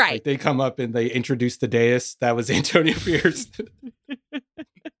Antonio. Right. Like, they come up and they introduce the dais. That was Antonio Pierce.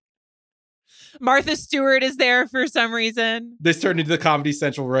 Martha Stewart is there for some reason. This turned into the Comedy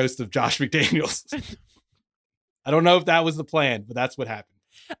Central roast of Josh McDaniels. I don't know if that was the plan, but that's what happened.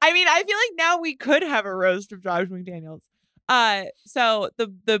 I mean, I feel like now we could have a roast of Josh McDaniels. So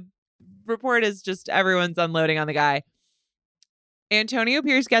the report is just everyone's unloading on the guy. Antonio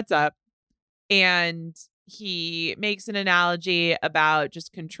Pierce gets up and he makes an analogy about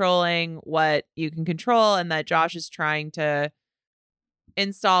just controlling what you can control and that Josh is trying to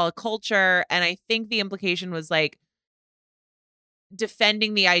install a culture. And I think the implication was like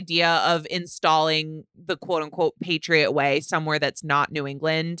defending the idea of installing the quote unquote Patriot way somewhere that's not New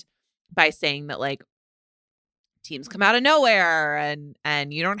England by saying that like teams come out of nowhere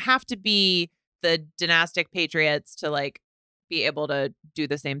and you don't have to be the dynastic Patriots to like be able to do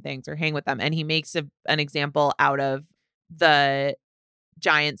the same things or hang with them. And he makes an example out of the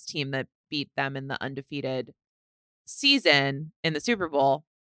Giants team that beat them in the undefeated season in the Super Bowl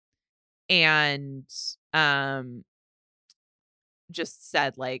and just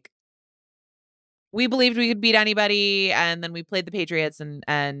said like we believed we could beat anybody and then we played the Patriots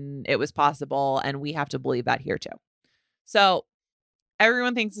and it was possible and we have to believe that here too. So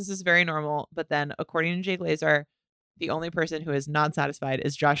everyone thinks this is very normal, but then according to Jay Glazer, the only person who is not satisfied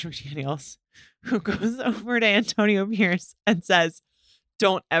is Josh McDaniels, who goes over to Antonio Pierce and says,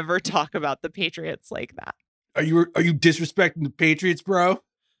 "Don't ever talk about the Patriots like that." Are you disrespecting the Patriots, bro?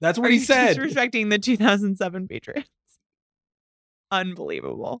 That's what he said. Disrespecting the 2007 Patriots.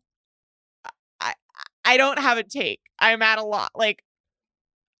 Unbelievable. I don't have a take. I'm at a lot. Like,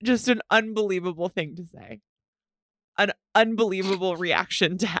 just an unbelievable thing to say. An unbelievable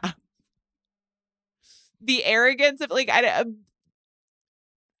reaction to have. The arrogance of like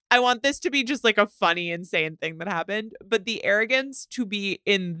I want this to be just like a funny, insane thing that happened, but the arrogance to be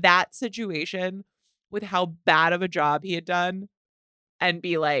in that situation with how bad of a job he had done and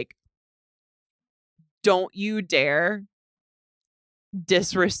be like, don't you dare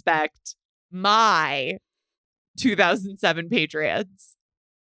disrespect my 2007 Patriots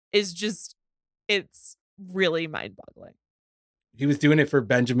is just, it's really mind-boggling. He was doing it for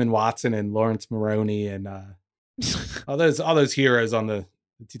Benjamin Watson and Lawrence Maroney and all those heroes on the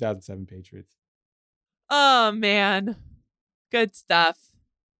 2007 Patriots. Oh, man. Good stuff.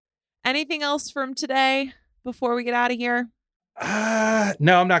 Anything else from today before we get out of here?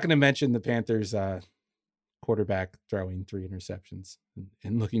 No, I'm not going to mention the Panthers quarterback throwing 3 interceptions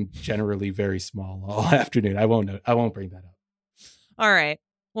and looking generally very small all afternoon. I won't bring that up. All right.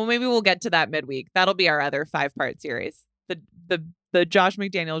 Well, maybe we'll get to that midweek. That'll be our other 5-part series. The Josh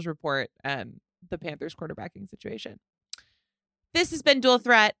McDaniels report and the Panthers quarterbacking situation. This has been Dual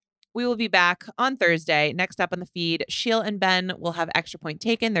Threat. We will be back on Thursday. Next up on the feed, Sheil and Ben will have Extra Point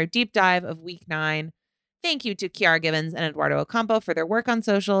Taken, their deep dive of Week 9. Thank you to Kiara Gibbons and Eduardo Ocampo for their work on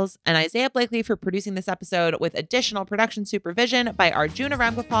socials, and Isaiah Blakely for producing this episode with additional production supervision by Arjuna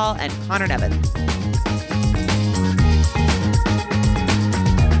Ramgopal and Connor Nevins.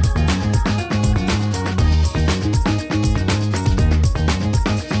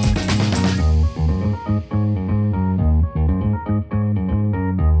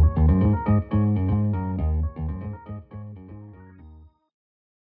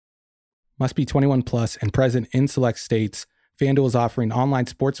 Must be 21 plus and present in select states. FanDuel is offering online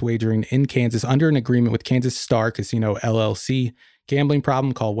sports wagering in Kansas under an agreement with Kansas Star Casino LLC. Gambling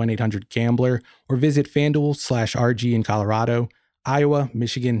problem? Call 1-800-GAMBLER or visit FanDuel/RG in Colorado, Iowa,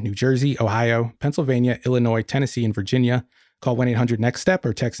 Michigan, New Jersey, Ohio, Pennsylvania, Illinois, Tennessee, and Virginia. Call 1-800-NEXT-STEP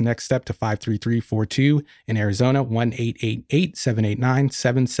or text NEXT STEP to 53342. In Arizona,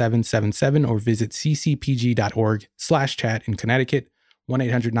 1-888-789-7777 or visit ccpg.org/chat in Connecticut,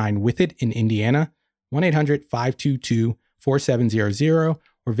 1-800-9-WITH-IT in Indiana, 1-800-522-4700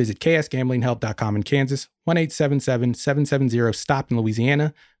 or visit ksgamblinghelp.com in Kansas, 1-877-770-STOP in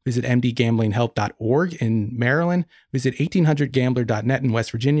Louisiana, visit mdgamblinghelp.org in Maryland, visit 1800gambler.net in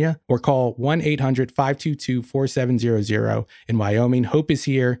West Virginia, or call 1-800-522-4700 in Wyoming. Hope is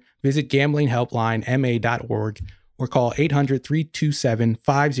here. Visit gamblinghelplinema.org or call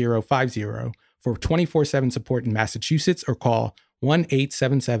 800-327-5050 for 24/7 support in Massachusetts, or call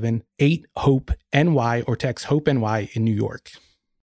 1-877-8-HOPE-NY or text HOPE-NY in New York.